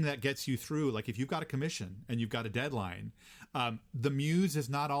the thing that gets you through. Like, if you've got a commission and you've got a deadline, the muse is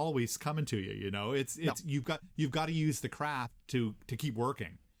not always coming to you. It's no. you've got to use the craft to keep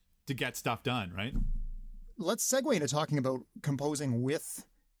working, to get stuff done, right? Let's segue into talking about composing with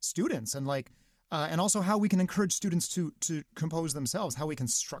students, and and also how we can encourage students to compose themselves, how we can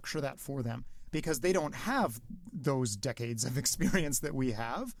structure that for them, because they don't have those decades of experience that we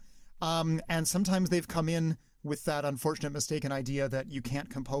have. And sometimes they've come in with that unfortunate mistaken idea that you can't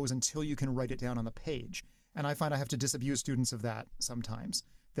compose until you can write it down on the page. And I find I have to disabuse students of that sometimes,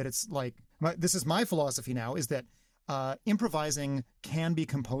 that it's like, this is my philosophy now, is that improvising can be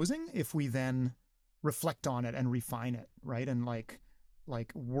composing if we then reflect on it and refine it, right? And like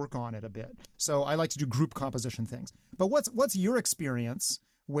work on it a bit. So I like to do group composition things. But what's your experience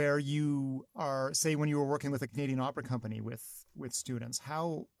where you are, say, when you were working with a Canadian Opera Company with students?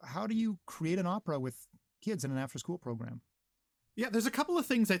 How do you create an opera with kids in an after-school program? Yeah, there's a couple of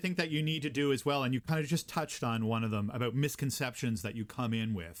things I think that you need to do as well, and you kind of just touched on one of them about misconceptions that you come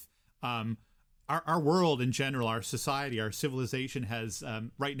in with. Our world in general, our society, our civilization has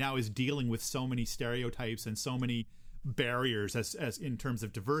right now is dealing with so many stereotypes and so many barriers as in terms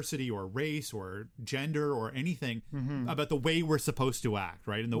of diversity or race or gender or anything about the way we're supposed to act,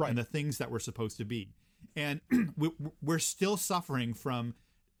 right? And the things that we're supposed to be. And we're still suffering from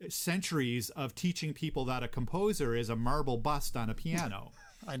centuries of teaching people that a composer is a marble bust on a piano.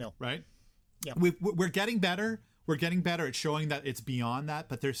 I know. Right? Yeah. We're getting better. We're getting better at showing that it's beyond that,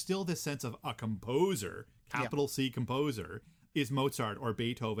 but there's still this sense of a composer, capital C composer, is Mozart or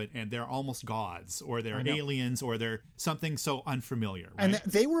Beethoven, and they're almost gods, or they're aliens, or they're something so unfamiliar. Right? And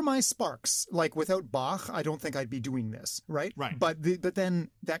they were my sparks. Like, without Bach, I don't think I'd be doing this, right? Right. But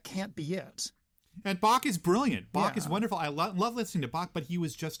then that can't be it. And Bach is brilliant. Bach is wonderful. I love listening to Bach, but he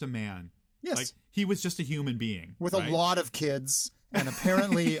was just a man. Yes. Like, he was just a human being. With a lot of kids and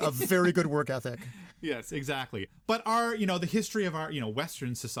apparently a very good work ethic. Yes, exactly. But the history of our,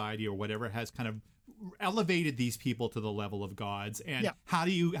 Western society or whatever has kind of elevated these people to the level of gods. And how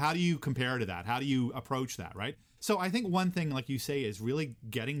do you compare to that? How do you approach that, right? So I think one thing, like you say, is really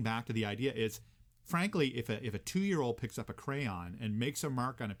getting back to the idea is, frankly, if a 2-year-old picks up a crayon and makes a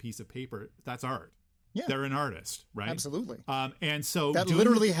mark on a piece of paper, that's art. Yeah. They're an artist, right? Absolutely. And so that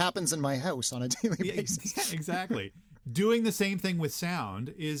literally happens in my house on a daily basis. Exactly. Doing the same thing with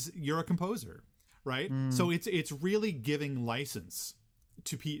sound is you're a composer, right? So it's really giving license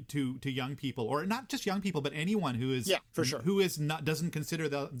to young people, or not just young people, but anyone who is for sure, who is not doesn't consider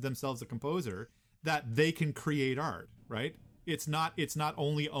themselves a composer, that they can create art, right? It's not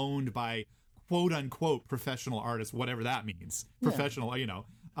only owned by quote unquote professional artists, whatever that means, professional,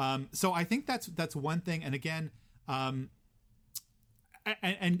 So I think that's one thing, and again, and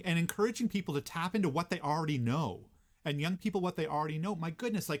encouraging people to tap into what they already know, and young people what they already know. My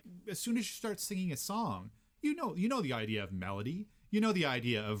goodness, like as soon as you start singing a song, you know the idea of melody, you know the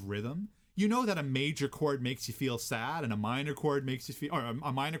idea of rhythm. You know that a major chord makes you feel sad, and a minor chord makes you feel, or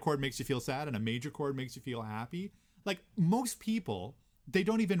a minor chord makes you feel sad, and a major chord makes you feel happy. Like most people, they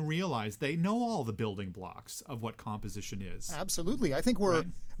don't even realize they know all the building blocks of what composition is. Absolutely. I think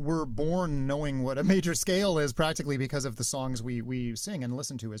we're born knowing what a major scale is practically because of the songs we sing and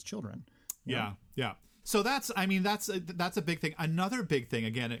listen to as children. Yeah. So that's a big thing. Another big thing,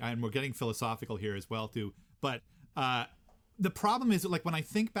 again, and we're getting philosophical here as well too, but the problem is, like, when I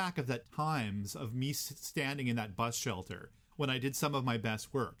think back of that times of me standing in that bus shelter when I did some of my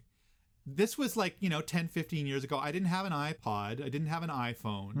best work, this was like, 10, 15 years ago. I didn't have an iPod. I didn't have an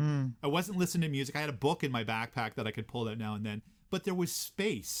iPhone. I wasn't listening to music. I had a book in my backpack that I could pull out now and then. But there was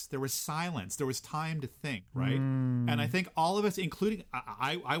space. There was silence. There was time to think, right? And I think all of us, including,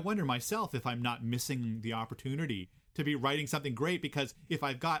 I wonder myself if I'm not missing the opportunity to be writing something great, because if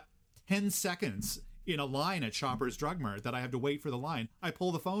I've got 10 seconds in a line at Shoppers Drug Mart that I have to wait for the line, I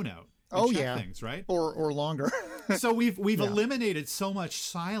pull the phone out. Check things, right? Or longer. So we've eliminated so much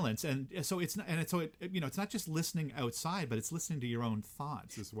silence, and so it's not just listening outside, but it's listening to your own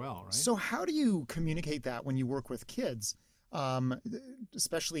thoughts as well, right? So how do you communicate that when you work with kids,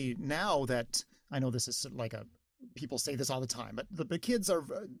 especially now that I know this is like people say this all the time, but the kids are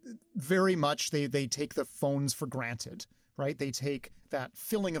very much they take the phones for granted, right? They take that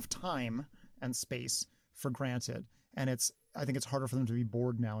filling of time and space for granted, and I think it's harder for them to be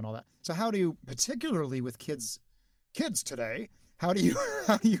bored now and all that. So how do you, particularly with kids today, how do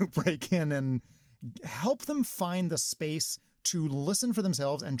you break in and help them find the space to listen for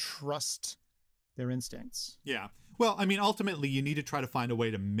themselves and trust their instincts? Yeah. Well, I mean, ultimately, you need to try to find a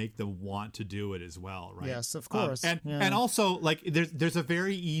way to make them want to do it as well, right? Yes, of course. And also, like, there's a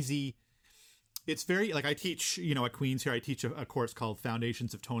very easy. It's very, like, I teach, at Queen's here, I teach a course called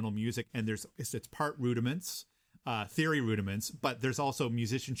Foundations of Tonal Music, and it's part rudiments, theory rudiments, but there's also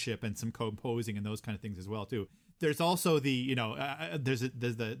musicianship and some composing and those kind of things as well too. There's also the, there's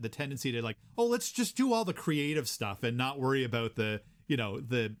the tendency to, like, oh, let's just do all the creative stuff and not worry about the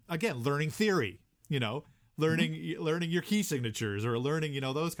learning theory, learning your key signatures, or learning,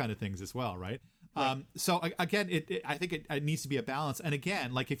 those kind of things as well, right? Right. So again, I think it needs to be a balance. And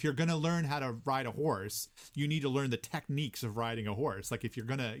again, like, if you're going to learn how to ride a horse, you need to learn the techniques of riding a horse. Like, if you're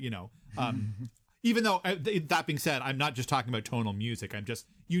going to, even though, that being said, I'm not just talking about tonal music.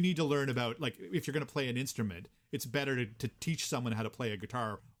 You need to learn about, like, if you're going to play an instrument, it's better to teach someone how to play a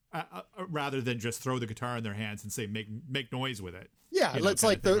guitar rather than just throw the guitar in their hands and say, make noise with it. Yeah, it's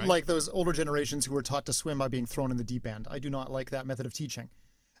like like those older generations who were taught to swim by being thrown in the deep end. I do not like that method of teaching.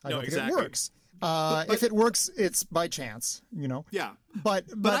 I don't think it works. But if it works, it's by chance, Yeah. But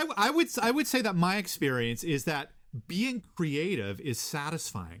I would say that my experience is that being creative is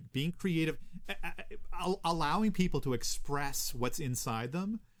satisfying. Being creative, allowing people to express what's inside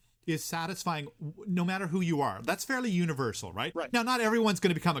them is satisfying, no matter who you are. That's fairly universal, right? Right. Now, not everyone's going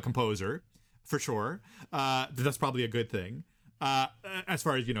to become a composer, for sure. That's probably a good thing. As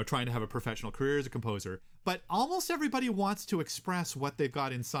far as, trying to have a professional career as a composer. But almost everybody wants to express what they've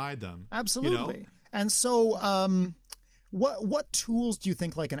got inside them. Absolutely. And so what tools do you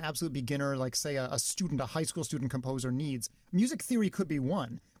think, like, an absolute beginner, like, say, a high school student composer needs? Music theory could be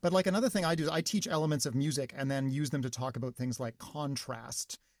one. But, like, another thing I do is I teach elements of music and then use them to talk about things like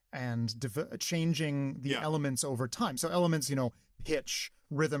contrast and changing the elements over time. So elements, pitch,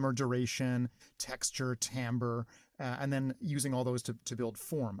 rhythm or duration, texture, timbre, and then using all those to build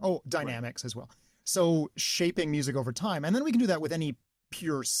form. Oh, dynamics as well. So shaping music over time. And then we can do that with any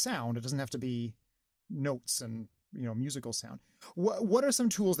pure sound. It doesn't have to be notes and, musical sound. What are some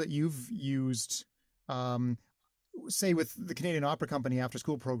tools that you've used, say, with the Canadian Opera Company after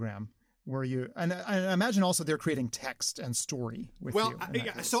school program, where you and I imagine also they're creating text and story with you.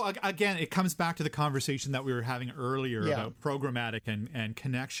 So again, it comes back to the conversation that we were having earlier about programmatic and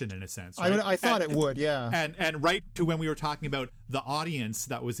connection in a sense. Right? I thought it would, yeah. And right to when we were talking about the audience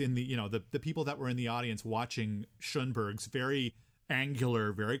that was in the the people that were in the audience watching Schoenberg's very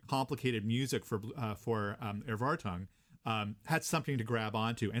angular, very complicated music for Erwartung. Had something to grab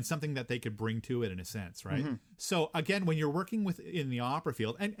onto and something that they could bring to it in a sense, right? Mm-hmm. So again, when you're working in the opera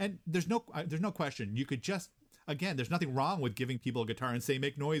field, and there's no question, you could just, again, there's nothing wrong with giving people a guitar and say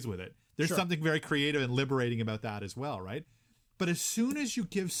make noise with it. There's something very creative and liberating about that as well, right? But as soon as you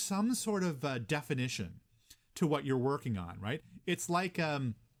give some sort of definition to what you're working on, right? It's like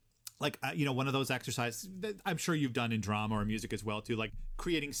one of those exercises that I'm sure you've done in drama or music as well too, like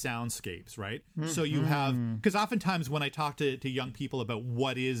creating soundscapes, right? Mm-hmm. So you have, because oftentimes when I talk to young people about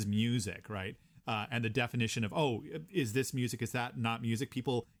what is music, right? And the definition of, is this music? Is that not music?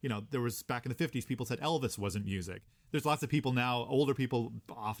 People, there was back in the 50s, people said Elvis wasn't music. There's lots of people now, older people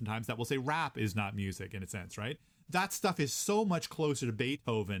oftentimes, that will say rap is not music in a sense, right? That stuff is so much closer to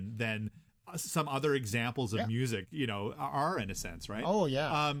Beethoven than some other examples of music, are in a sense, right? Oh,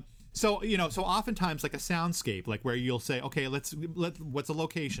 yeah. So oftentimes like a soundscape, like where you'll say, okay, let's what's a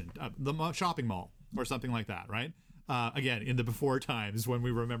location? The shopping mall or something like that, right? Again, in the before times when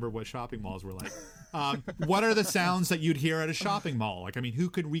we remember what shopping malls were like. What are the sounds that you'd hear at a shopping mall? Like, I mean, who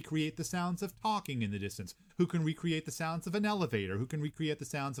could recreate the sounds of talking in the distance? Who can recreate the sounds of an elevator? Who can recreate the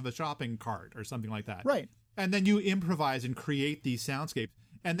sounds of a shopping cart or something like that? Right. And then you improvise and create these soundscapes.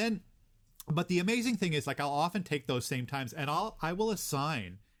 And then, but the amazing thing is, like, I'll often take those same times and I will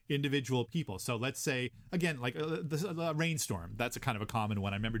assign individual people. So let's say, again, like the rainstorm. That's a kind of a common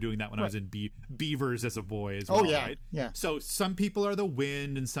one. I remember doing that when I was in Beavers as a boy as well. Oh, yeah. Right? Yeah. So some people are the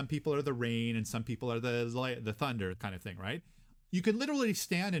wind and some people are the rain and some people are the thunder kind of thing, right? You can literally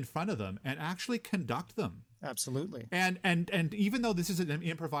stand in front of them and actually conduct them. Absolutely. And even though this is an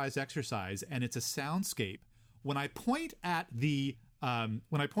improvised exercise and it's a soundscape, when I point at the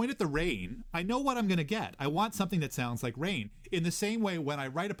rain, I know what I'm going to get. I want something that sounds like rain. In the same way, when I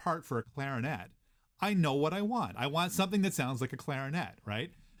write a part for a clarinet, I know what I want. I want something that sounds like a clarinet,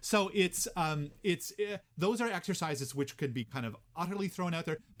 right? So those are exercises which could be kind of utterly thrown out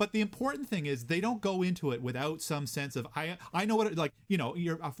there. But the important thing is they don't go into it without some sense of, I know what a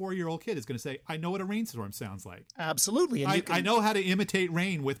 4-year-old kid is going to say, I know what a rainstorm sounds like. Absolutely. And I know how to imitate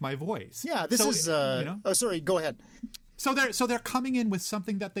rain with my voice. Yeah, oh, sorry, go ahead. So they're coming in with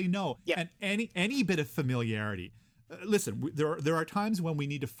something that they know, and any bit of familiarity. Listen, there are times when we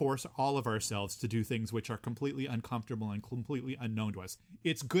need to force all of ourselves to do things which are completely uncomfortable and completely unknown to us.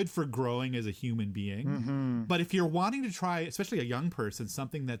 It's good for growing as a human being. Mm-hmm. But if you're wanting to try, especially a young person,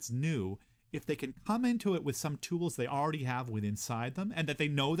 something that's new, if they can come into it with some tools they already have inside them, and that they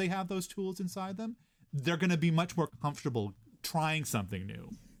know they have those tools inside them, they're going to be much more comfortable trying something new.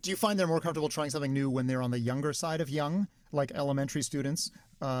 Do you find they're more comfortable trying something new when they're on the younger side of young, like elementary students,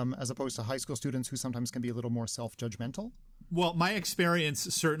 as opposed to high school students who sometimes can be a little more self-judgmental? Well, my experience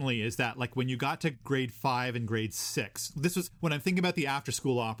certainly is that, like, when you got to grade 5 and grade 6, this was when I'm thinking about the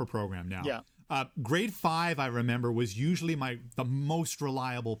after-school opera program now. Yeah. Grade 5, I remember, was usually the most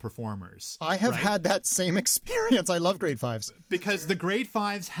reliable performers. I have had that same experience. I love grade 5s. Because the grade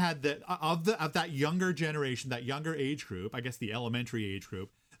 5s had of that younger generation, that younger age group, I guess the elementary age group,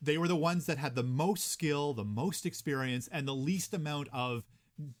 they were the ones that had the most skill, the most experience, and the least amount of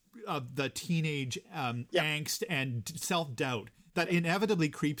the teenage angst and self-doubt that inevitably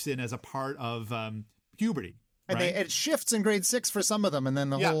creeps in as a part of puberty. And right? it shifts in grade 6 for some of them, and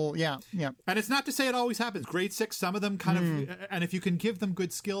then the whole, And it's not to say it always happens. Grade 6, some of them kind of, and if you can give them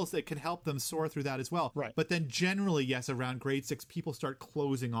good skills, it can help them soar through that as well. Right. But then generally, yes, around grade 6, people start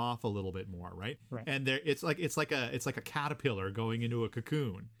closing off a little bit more, right? And it's like a caterpillar going into a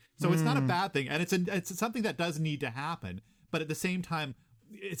cocoon. So it's not a bad thing, and it's something that does need to happen. But at the same time,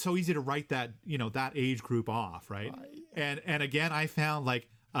 it's so easy to write that that age group off, right? And again, I found like.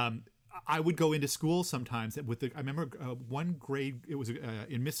 I would go into school sometimes I remember one grade, it was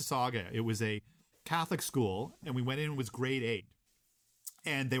in Mississauga. It was a Catholic school, and we went in, it was grade 8.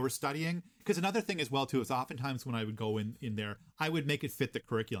 And they were studying, because another thing as well, too, is oftentimes when I would go in there, I would make it fit the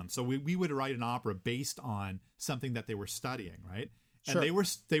curriculum. So we would write an opera based on something that they were studying, right? Sure. And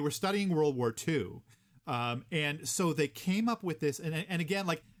they were studying World War II. And so they came up with this, and again,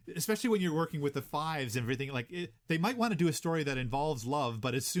 like, especially when you're working with the 5s and everything, like they might want to do a story that involves love,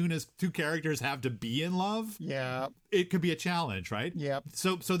 but as soon as 2 characters have to be in love, it could be a challenge, right? Yeah.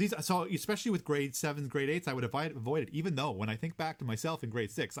 So especially with grade 7s, grade 8s, I would avoid it. Even though when I think back to myself in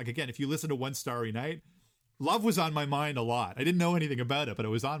grade 6, like again, if you listen to One Starry Night, love was on my mind a lot. I didn't know anything about it, but it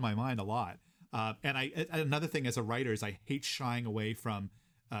was on my mind a lot. And another thing as a writer is I hate shying away from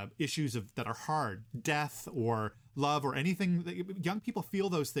issues that are hard, death or love or anything. Young people feel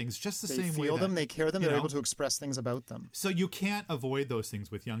those things just the same way. They feel them, they care them, they're able to express things about them. So you can't avoid those things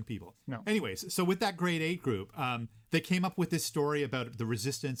with young people. No. Anyways, so with that grade 8 group, they came up with this story about the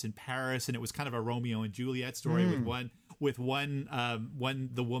resistance in Paris, and it was kind of a Romeo and Juliet story with one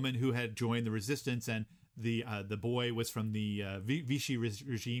the woman who had joined the resistance, and the boy was from the Vichy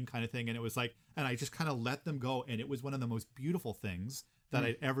regime kind of thing, and it was like, and I just kind of let them go, and it was one of the most beautiful things that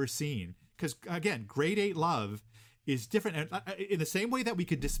I'd ever seen. Because again, grade 8 love is different. In the same way that we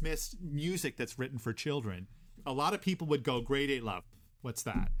could dismiss music that's written for children, a lot of people would go, grade 8 love, what's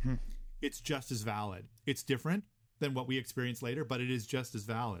that? It's just as valid. It's different than what we experience later, but it is just as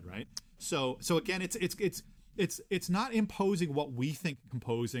valid, right? So again, it's not imposing what we think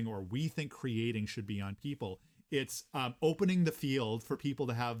composing or we think creating should be on people. It's opening the field for people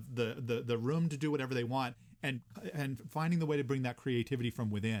to have the room to do whatever they want, and finding the way to bring that creativity from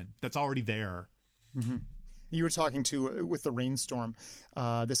within that's already there. Mm-hmm. You were talking with the Rainstorm,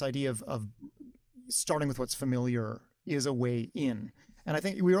 this idea of starting with what's familiar is a way in. And I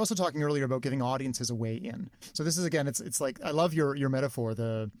think we were also talking earlier about giving audiences a way in. So this is, again, it's like, I love your metaphor,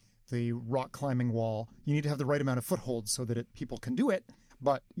 the rock climbing wall. You need to have the right amount of footholds so that people can do it,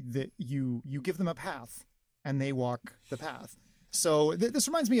 but you give them a path and they walk the path. So this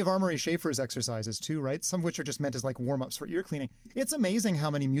reminds me of Armory Schaefer's exercises too, right? Some of which are just meant as like warm-ups for ear cleaning. It's amazing how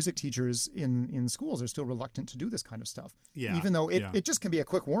many music teachers in schools are still reluctant to do this kind of stuff. Yeah. Even though it just can be a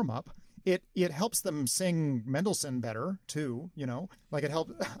quick warm-up. It helps them sing Mendelssohn better too, you know? Like it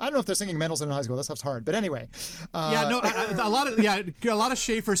helps. I don't know if they're singing Mendelssohn in high school. That stuff's hard. But anyway. A lot of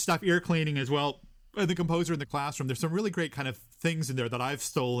Schaefer stuff, ear cleaning as well. The composer in the classroom, there's some really great kind of things in there that I've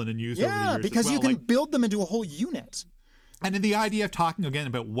stolen and used over the years. Yeah, because you can build them into a whole unit. And then the idea of talking again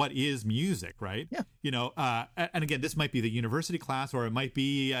about what is music, right? Yeah. You know, and again, this might be the university class, or it might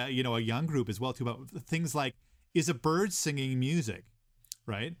be, a young group as well, too, about things like, is a bird singing music,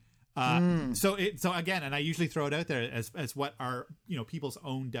 right? So again, and I usually throw it out there as what are, people's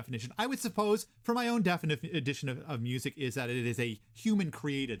own definition. I would suppose for my own definition of music is that it is a human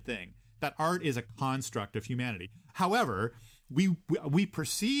created thing, that art is a construct of humanity. However, we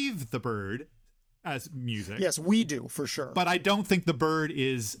perceive the bird as music. Yes, we do, for sure. But I don't think the bird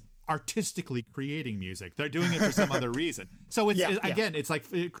is artistically creating music. They're doing it for some other reason. So it's like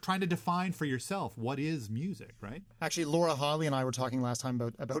trying to define for yourself what is music, right? Actually, Laura Hawley and I were talking last time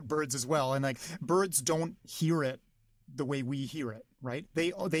about birds as well, and like birds don't hear it the way we hear it, right?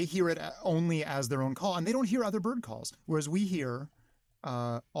 They hear it only as their own call, and they don't hear other bird calls, whereas we hear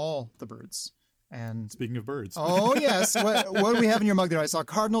all the birds. And speaking of birds. Oh, yes. What do we have in your mug there? I saw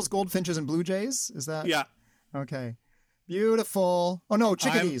cardinals, goldfinches, and blue jays. Is that? Yeah. Okay. Beautiful. Oh, no,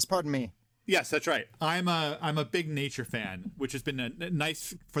 chickadees. Pardon me. Yes, that's right. I'm a big nature fan, which has been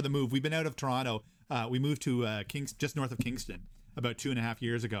nice for the move. We've been out of Toronto. We moved to just north of Kingston about 2.5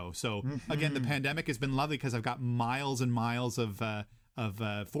 years ago. So, again, the pandemic has been lovely because I've got miles and miles of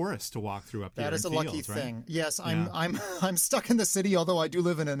forest to walk through up there. That is a fields, lucky thing. Right? Yes, I'm stuck in the city, although I do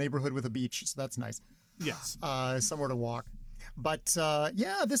live in a neighborhood with a beach, so that's nice. Yes, somewhere to walk. But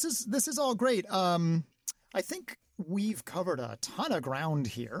this is all great. I think we've covered a ton of ground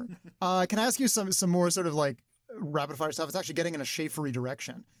here. Can I ask you some more sort of like rapid fire stuff? It's actually getting in a Schaefer-y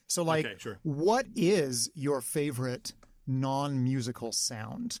direction. So like, okay, sure. What is your favorite non-musical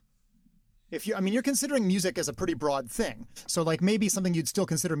sound? You're considering music as a pretty broad thing. So like maybe something you'd still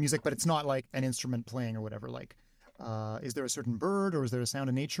consider music, but it's not like an instrument playing or whatever. Like, is there a certain bird, or is there a sound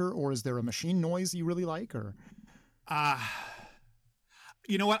of nature, or is there a machine noise you really like, or?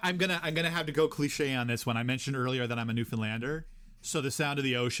 You know what? I'm gonna have to go cliche on this one. I mentioned earlier that I'm a Newfoundlander, so the sound of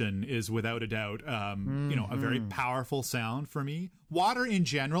the ocean is without a doubt, a very powerful sound for me. Water in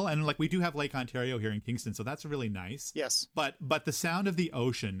general, and like we do have Lake Ontario here in Kingston, so that's really nice. Yes. But the sound of the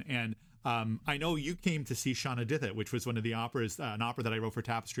ocean, and I know you came to see Shauna Dithit, which was one of the operas, an opera that I wrote for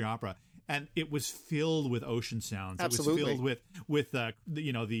Tapestry Opera, and it was filled with ocean sounds. Absolutely. It was filled with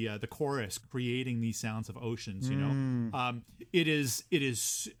the chorus creating these sounds of oceans. It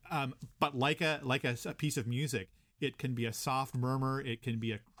is, but like a piece of music, it can be a soft murmur, it can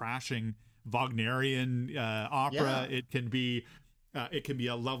be a crashing Wagnerian opera, Yeah. it can be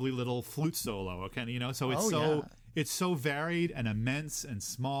a lovely little flute solo. So it's so varied and immense and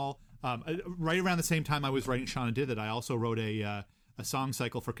small. Right around the same time I was writing Shauna Dithit, I also wrote a song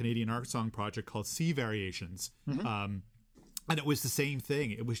cycle for Canadian Art Song Project called Sea Variations. And it was the same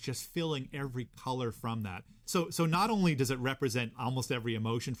thing. It was just filling every color from that. So not only does it represent almost every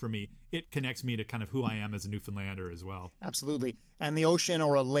emotion for me, it connects me to kind of who I am as a Newfoundlander as well. Absolutely. And the ocean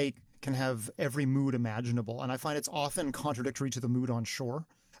or a lake can have every mood imaginable. And I find it's often contradictory to the mood on shore.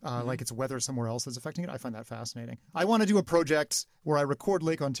 Like it's weather somewhere else that's affecting it. I find that fascinating. I want to do a project where I record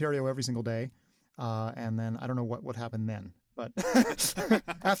Lake Ontario every single day. And then I don't know what would happen then. But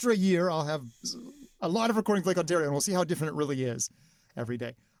after a year, I'll have a lot of recordings of Lake Ontario, and we'll see how different it really is every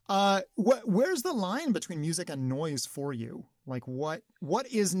day. Where's the line between music and noise for you? Like what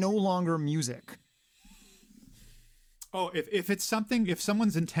is no longer music? Oh, if it's something, if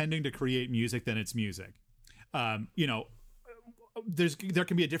someone's intending to create music, then it's music. You know, there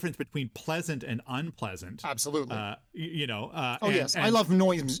can be a difference between pleasant and unpleasant. Absolutely. You know. Yes, I love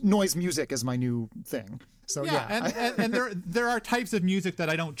noise. Noise music is my new thing. So yeah. And there are types of music that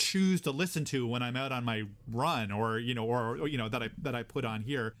I don't choose to listen to when I'm out on my run, or that I put on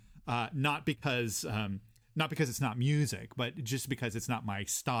here, not because it's not music, but just because it's not my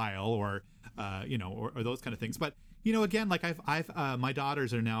style, or those kind of things. But again, like I've my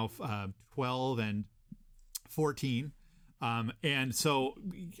daughters are now 12 and 14. And so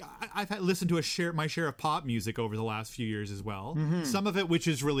I've listened to my share of pop music over the last few years as well. Mm-hmm. Some of it, which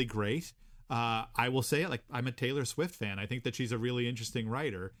is really great. I will say it, like I'm a Taylor Swift fan. I think that she's a really interesting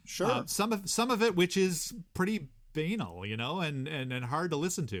writer. Sure. Some of it, which is pretty banal, and hard to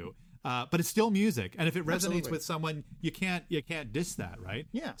listen to. But it's still music, and if it resonates Absolutely. with someone, you can't diss that, right?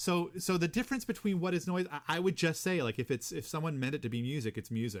 Yeah. So the difference between what is noise, I would just say, like if someone meant it to be music,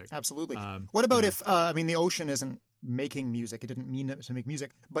 it's music. Absolutely. What about if the ocean isn't making music? It didn't mean it to make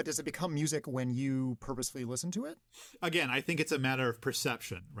music, but does it become music when you purposefully listen to it? Again, I think it's a matter of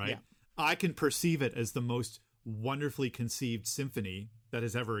perception, right? Yeah. I can perceive it as the most wonderfully conceived symphony that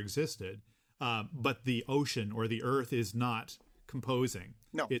has ever existed, but the ocean or the earth is not composing.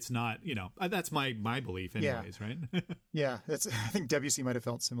 No, it's not. That's my belief, anyways. Yeah. Right? Yeah, I think Debussy might have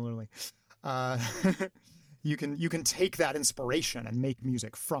felt similarly. You can take that inspiration and make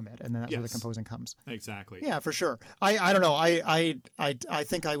music from it, and then that's where the composing comes. Exactly. Yeah, for sure. I don't know. I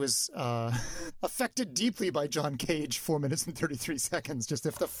think I was affected deeply by John Cage 4 minutes and 33 seconds. Just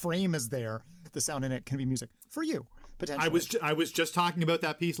if the frame is there, the sound in it can be music for you. Potentially. I was just talking about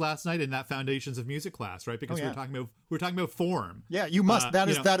that piece last night in that Foundations of Music class, right? Because we're talking about form. Yeah, you must. That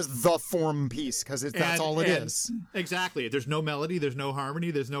is the form piece, because that's all it is. Exactly. There's no melody, there's no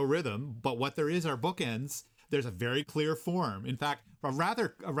harmony, there's no rhythm, but what there is are bookends. There's a very clear form. In fact, a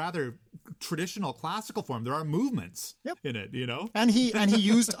rather traditional classical form. There are movements in it, And he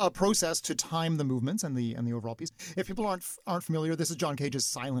used a process to time the movements and the overall piece. If people aren't familiar, this is John Cage's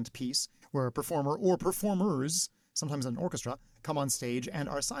silent piece, where a performer or performers, sometimes an orchestra, come on stage and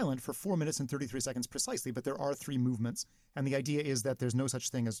are silent for 4 minutes and 33 seconds precisely, but there are 3 movements. And the idea is that there's no such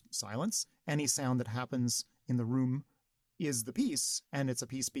thing as silence. Any sound that happens in the room is the piece, and it's a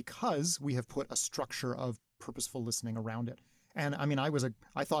piece because we have put a structure of purposeful listening around it. And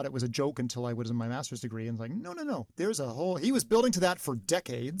I thought it was a joke until I was in my master's degree, and like, no, there's he was building to that for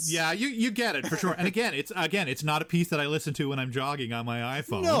decades. Yeah, you get it for sure. And again, it's not a piece that I listen to when I'm jogging on my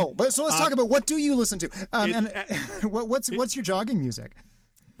iPhone. No, but so let's talk about what do you listen to? What's your jogging music?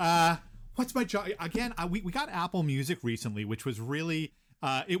 What's my jogging? Again, we got Apple Music recently, which was really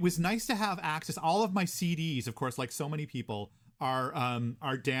it was nice to have access. All of my CDs, of course, like so many people,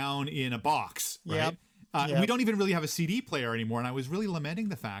 are down in a box, right? Yep. We don't even really have a CD player anymore, and I was really lamenting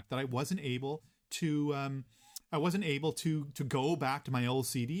the fact that I wasn't able to go back to my old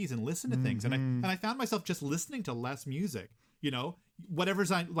CDs and listen to things, and I found myself just listening to less music.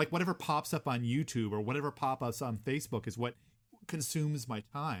 Whatever pops up on YouTube or whatever pops up on Facebook is what consumes my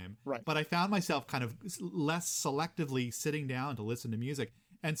time. Right. But I found myself kind of less selectively sitting down to listen to music,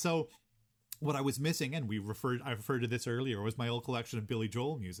 and so what I was missing, and I referred to this earlier, was my old collection of Billy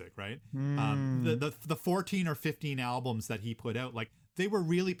Joel music, right? The 14 or 15 albums that he put out, like they were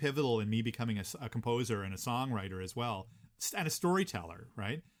really pivotal in me becoming a composer and a songwriter as well, and a storyteller,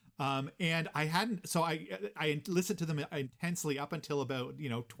 right? And I listened to them intensely up until about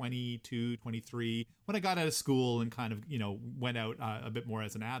 22, 23, when I got out of school and kind of went out a bit more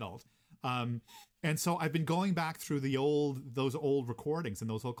as an adult. And so I've been going back through those old recordings and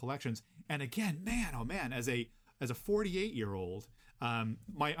those old collections. And again, man, oh man, as a 48-year-old,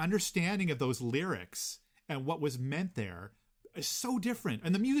 my understanding of those lyrics and what was meant there is so different.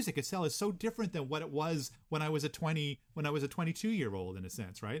 And the music itself is so different than what it was when I was a 22-year-old, in a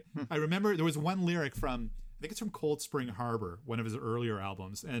sense, right? I remember there was one lyric from, I think it's from Cold Spring Harbor, one of his earlier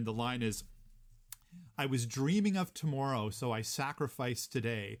albums. And the line is, "I was dreaming of tomorrow, so I sacrificed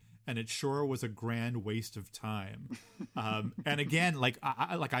today. and it sure was a grand waste of time. And again, like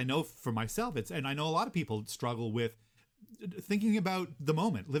I know for myself, and I know a lot of people struggle with thinking about the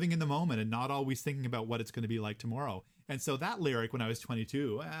moment, living in the moment, and not always thinking about what it's going to be like tomorrow. And so that lyric, when I was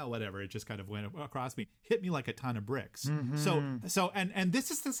 22, whatever, it just kind of went across me, hit me like a ton of bricks. And this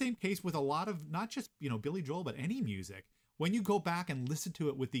is the same case with a lot of, not just, Billy Joel, but any music. When you go back and listen to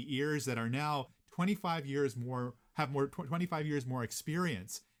it with the ears that are now 25 years more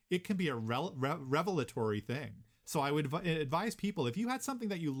experience, it can be a revelatory thing. So I would advise people, if you had something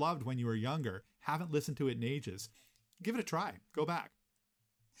that you loved when you were younger, haven't listened to it in ages, give it a try. Go back.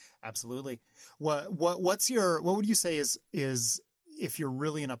 Absolutely. What would you say is if you're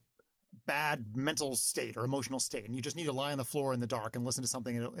really in a bad mental state or emotional state and you just need to lie on the floor in the dark and listen to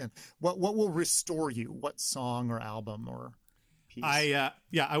something, and what will restore you? What song or album or piece? I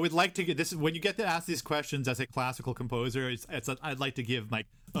would like to get this. When you get to ask these questions as a classical composer, I'd like to give the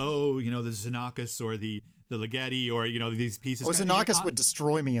Xenakis or the Ligeti, or these pieces. Xenakis would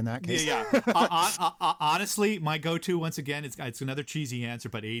destroy me in that case. Honestly, my go-to, once again, it's another cheesy answer,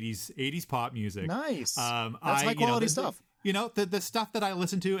 but 80s pop music. Nice. That's high quality stuff. The stuff that I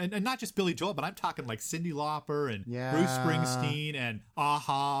listen to, and not just Billy Joel, but I'm talking like Cyndi Lauper and Bruce Springsteen and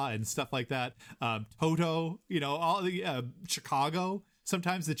Aha and stuff like that. Toto, all the Chicago.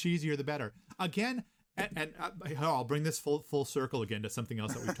 Sometimes the cheesier the better. Again. And I'll bring this full circle again to something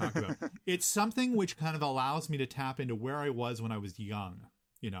else that we've talked about. It's something which kind of allows me to tap into where I was when I was young,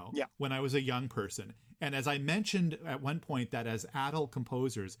 when I was a young person. And as I mentioned at one point, that as adult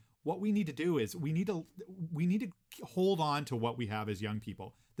composers, what we need to do is we need to hold on to what we have as young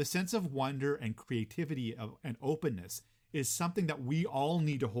people. The sense of wonder and creativity and openness is something that we all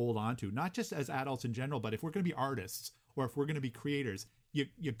need to hold on to, not just as adults in general, but if we're going to be artists or if we're going to be creators,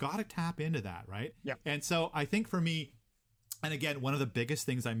 you got to tap into that, right? Yeah. And so I think for me, and again, one of the biggest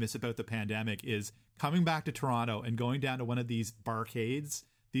things I miss about the pandemic is coming back to Toronto and going down to one of these barcades,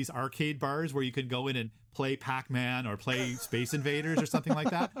 these arcade bars where you can go in and play Pac-Man or play Space Invaders or something like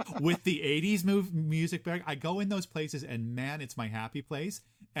that with the 80s music. I go in those places and man, it's my happy place.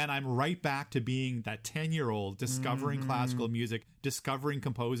 And I'm right back to being that 10-year-old discovering classical music, discovering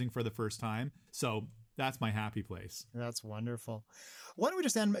composing for the first time. So that's my happy place. That's wonderful. Why don't we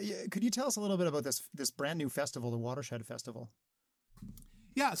just end? Could you tell us a little bit about this brand new festival, the Watershed Festival?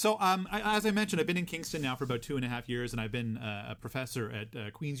 Yeah, so as I mentioned, I've been in Kingston now for about 2.5 years, and I've been a professor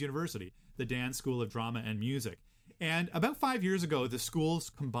at Queen's University, the Dan School of Drama and Music. And about 5 years ago, the schools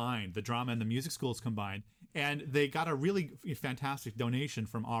combined, the drama and the music schools combined, and they got a really fantastic donation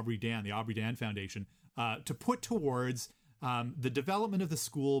from Aubrey Dan, the Aubrey Dan Foundation, to put towards the development of the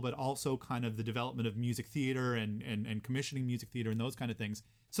school, but also kind of the development of music theater and commissioning music theater and those kind of things.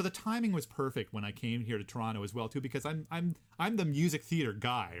 So the timing was perfect when I came here to Toronto as well too, because I'm the music theater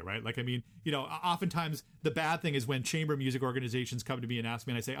guy, right? Like, I mean, oftentimes the bad thing is when chamber music organizations come to me and ask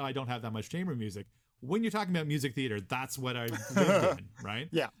me, and I say, I don't have that much chamber music. When you're talking about music theater, that's what I lived in, right?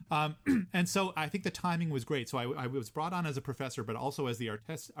 Yeah. And so I think the timing was great. So I was brought on as a professor, but also as the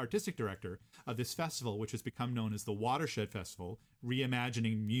artistic director of this festival, which has become known as the Watershed Festival,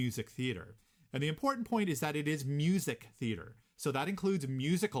 Reimagining Music Theater. And the important point is that it is music theater. So that includes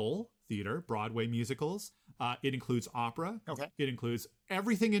musical theater, Broadway musicals. It includes opera. Okay. It includes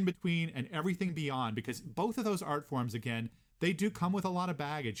everything in between and everything beyond, because both of those art forms, again, they do come with a lot of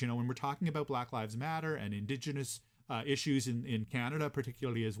baggage. When we're talking about Black Lives Matter and Indigenous issues in Canada,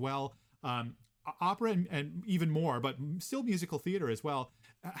 particularly as well, opera and even more, but still musical theater as well,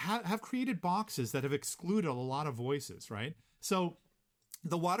 have created boxes that have excluded a lot of voices, right? So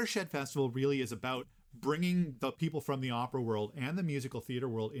the Watershed Festival really is about bringing the people from the opera world and the musical theater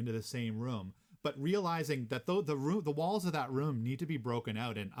world into the same room, but realizing that the walls of that room need to be broken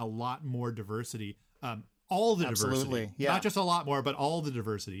out and a lot more diversity. All the diversity, not just a lot more, but all the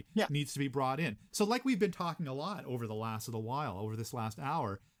diversity needs to be brought in. So like we've been talking a lot over the last little while, over this last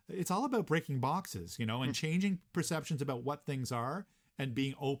hour, it's all about breaking boxes, and changing perceptions about what things are and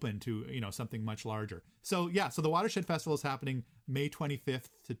being open to, something much larger. So so the Watershed Festival is happening May 25th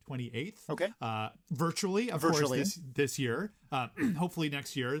to 28th. Okay. Virtually, of course, this year. Hopefully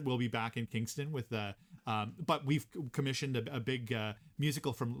next year we'll be back in Kingston with but we've commissioned a big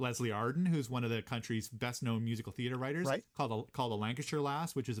musical from Leslie Arden, who's one of the country's best known musical theater writers, right, called The Lancashire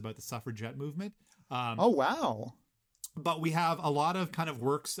Lass, which is about the suffragette movement. Oh, wow. But we have a lot of kind of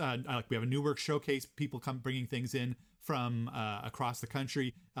works. We have a new work showcase, people bringing things in from across the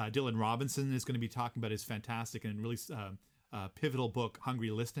country. Dylan Robinson is going to be talking about his fantastic and really pivotal book,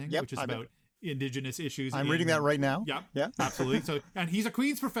 Hungry Listening, which is about Indigenous issues. I'm reading that right now. Yeah, absolutely. So, and he's a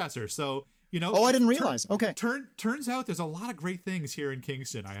Queen's professor. So Oh, I didn't realize. Okay. Turns out there's a lot of great things here in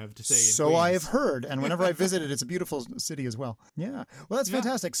Kingston, I have to say. So I have heard. And whenever I visited, it's a beautiful city as well. Yeah. Well, that's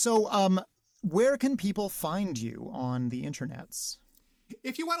fantastic. So where can people find you on the internets?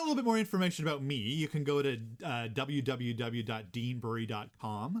 If you want a little bit more information about me, you can go to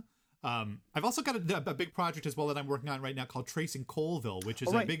www.deanbury.com. I've also got a big project as well that I'm working on right now called Tracing Colville, which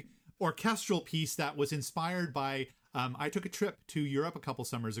is a big orchestral piece that was inspired by, I took a trip to Europe a couple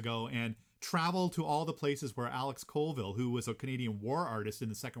summers ago and traveled to all the places where Alex Colville, who was a Canadian war artist in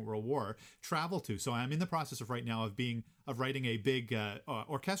the Second World War, traveled to. So I'm in the process of writing a big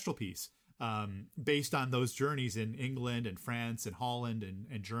orchestral piece based on those journeys in England and France and Holland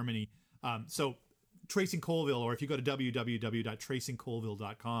and Germany. So Tracing Colville, or if you go to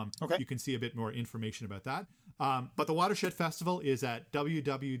www.tracingcolville.com, you can see a bit more information about that. But the Watershed Festival is at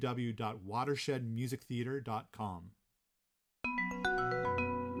www.watershedmusictheater.com.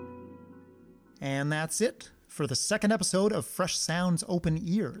 And that's it for the second episode of Fresh Sounds Open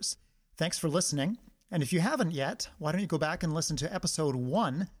Ears. Thanks for listening. And if you haven't yet, why don't you go back and listen to episode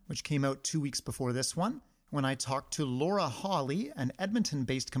 1, which came out 2 weeks before this one, when I talked to Laura Hawley, an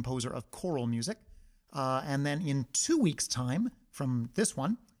Edmonton-based composer of choral music. And then in 2 weeks' time from this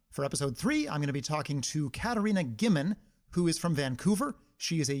one, for episode 3, I'm going to be talking to Katarina Gimmon, who is from Vancouver.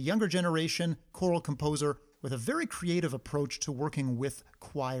 She is a younger generation choral composer with a very creative approach to working with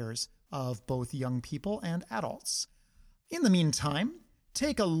choirs of both young people and adults. In the meantime,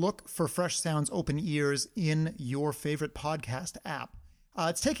 take a look for Fresh Sounds Open Ears in your favorite podcast app.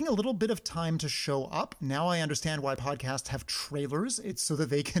 It's taking a little bit of time to show up. Now I understand why podcasts have trailers. It's so that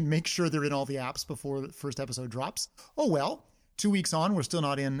they can make sure they're in all the apps before the first episode drops. Oh well, 2 weeks on, we're still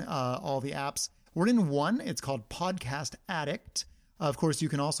not in all the apps. We're in one. It's called Podcast Addict. Of course, you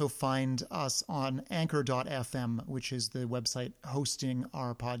can also find us on Anchor.fm, which is the website hosting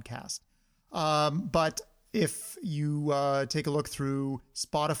our podcast. But if you take a look through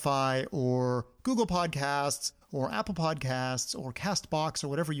Spotify or Google Podcasts or Apple Podcasts or CastBox or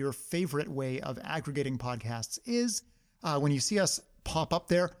whatever your favorite way of aggregating podcasts is, when you see us pop up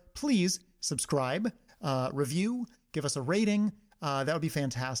there, please subscribe, review, give us a rating. That would be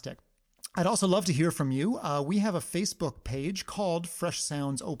fantastic. I'd also love to hear from you. We have a Facebook page called Fresh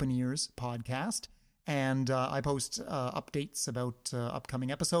Sounds Open Ears Podcast, and I post updates about upcoming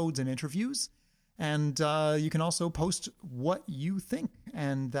episodes and interviews. And you can also post what you think,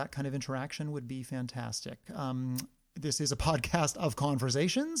 and that kind of interaction would be fantastic. This is a podcast of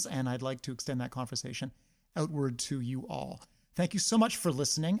conversations, and I'd like to extend that conversation outward to you all. Thank you so much for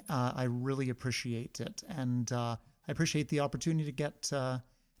listening. I really appreciate it, and I appreciate the opportunity to get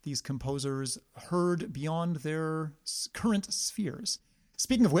these composers heard beyond their current spheres.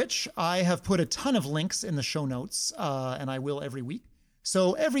 Speaking of which, I have put a ton of links in the show notes, and I will every week.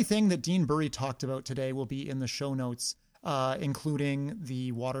 So everything that Dean Bury talked about today will be in the show notes, including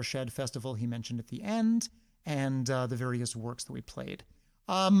the Watershed Festival he mentioned at the end, and the various works that we played.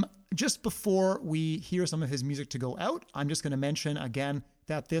 Just before we hear some of his music to go out, I'm just going to mention again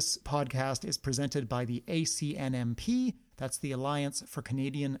that this podcast is presented by the ACNMP. That's the Alliance for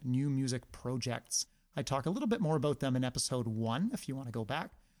Canadian New Music Projects. I talk a little bit more about them in episode 1 if you want to go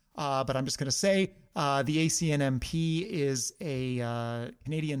back. But I'm just going to say the ACNMP is a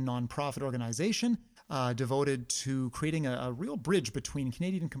Canadian nonprofit organization devoted to creating a real bridge between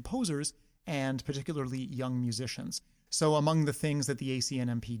Canadian composers and particularly young musicians. So among the things that the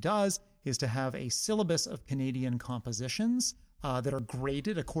ACNMP does is to have a syllabus of Canadian compositions that are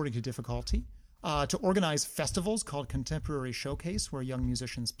graded according to difficulty, to organize festivals called Contemporary Showcase, where young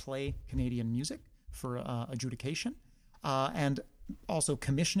musicians play Canadian music for adjudication, and also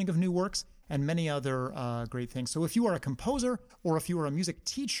commissioning of new works, and many other great things. So if you are a composer or if you are a music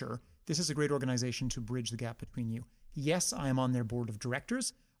teacher, this is a great organization to bridge the gap between you. Yes, I am on their board of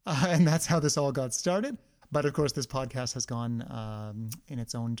directors, and that's how this all got started. But of course, this podcast has gone in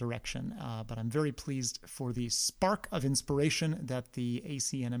its own direction. But I'm very pleased for the spark of inspiration that the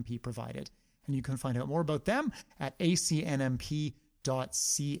ACNMP provided. And you can find out more about them at acnmp.ca.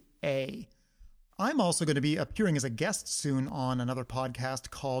 I'm also going to be appearing as a guest soon on another podcast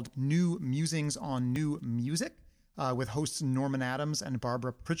called New Musings on New Music with hosts Norman Adams and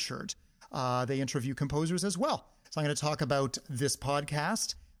Barbara Pritchard. They interview composers as well. So I'm going to talk about this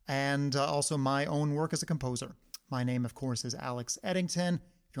podcast and also my own work as a composer. My name, of course, is Alex Eddington.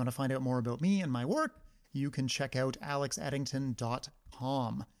 If you want to find out more about me and my work, you can check out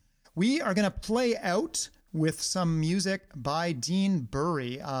alexeddington.com. We are going to play out with some music by Dean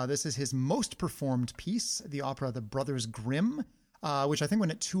Bury. This is his most performed piece, the opera The Brothers Grimm, which I think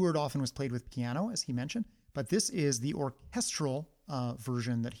when it toured often was played with piano, as he mentioned. But this is the orchestral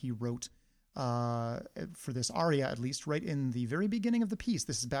version that he wrote for this aria, at least, right in the very beginning of the piece.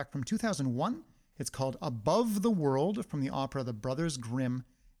 This is back from 2001. It's called Above the World from the opera The Brothers Grimm.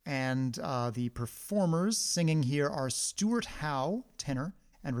 And the performers singing here are Stuart Howe, tenor,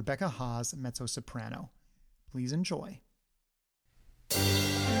 and Rebecca Haas, mezzo-soprano. Please enjoy.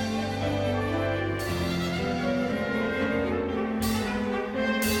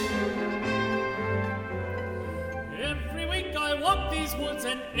 Every week I walk these woods,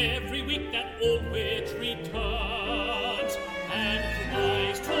 and every week that old witch returns and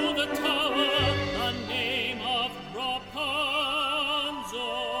cries to the tower the name of Rapunzel.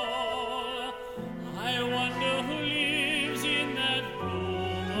 I wonder who lives in that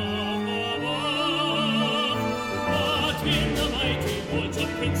room above. But in the mighty woods a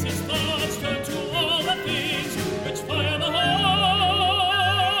prince's thoughts turn to all the things which fire the heart.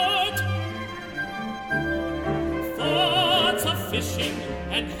 Thoughts of fishing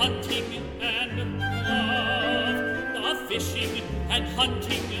and hunting and love, the fishing and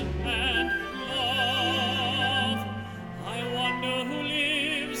hunting and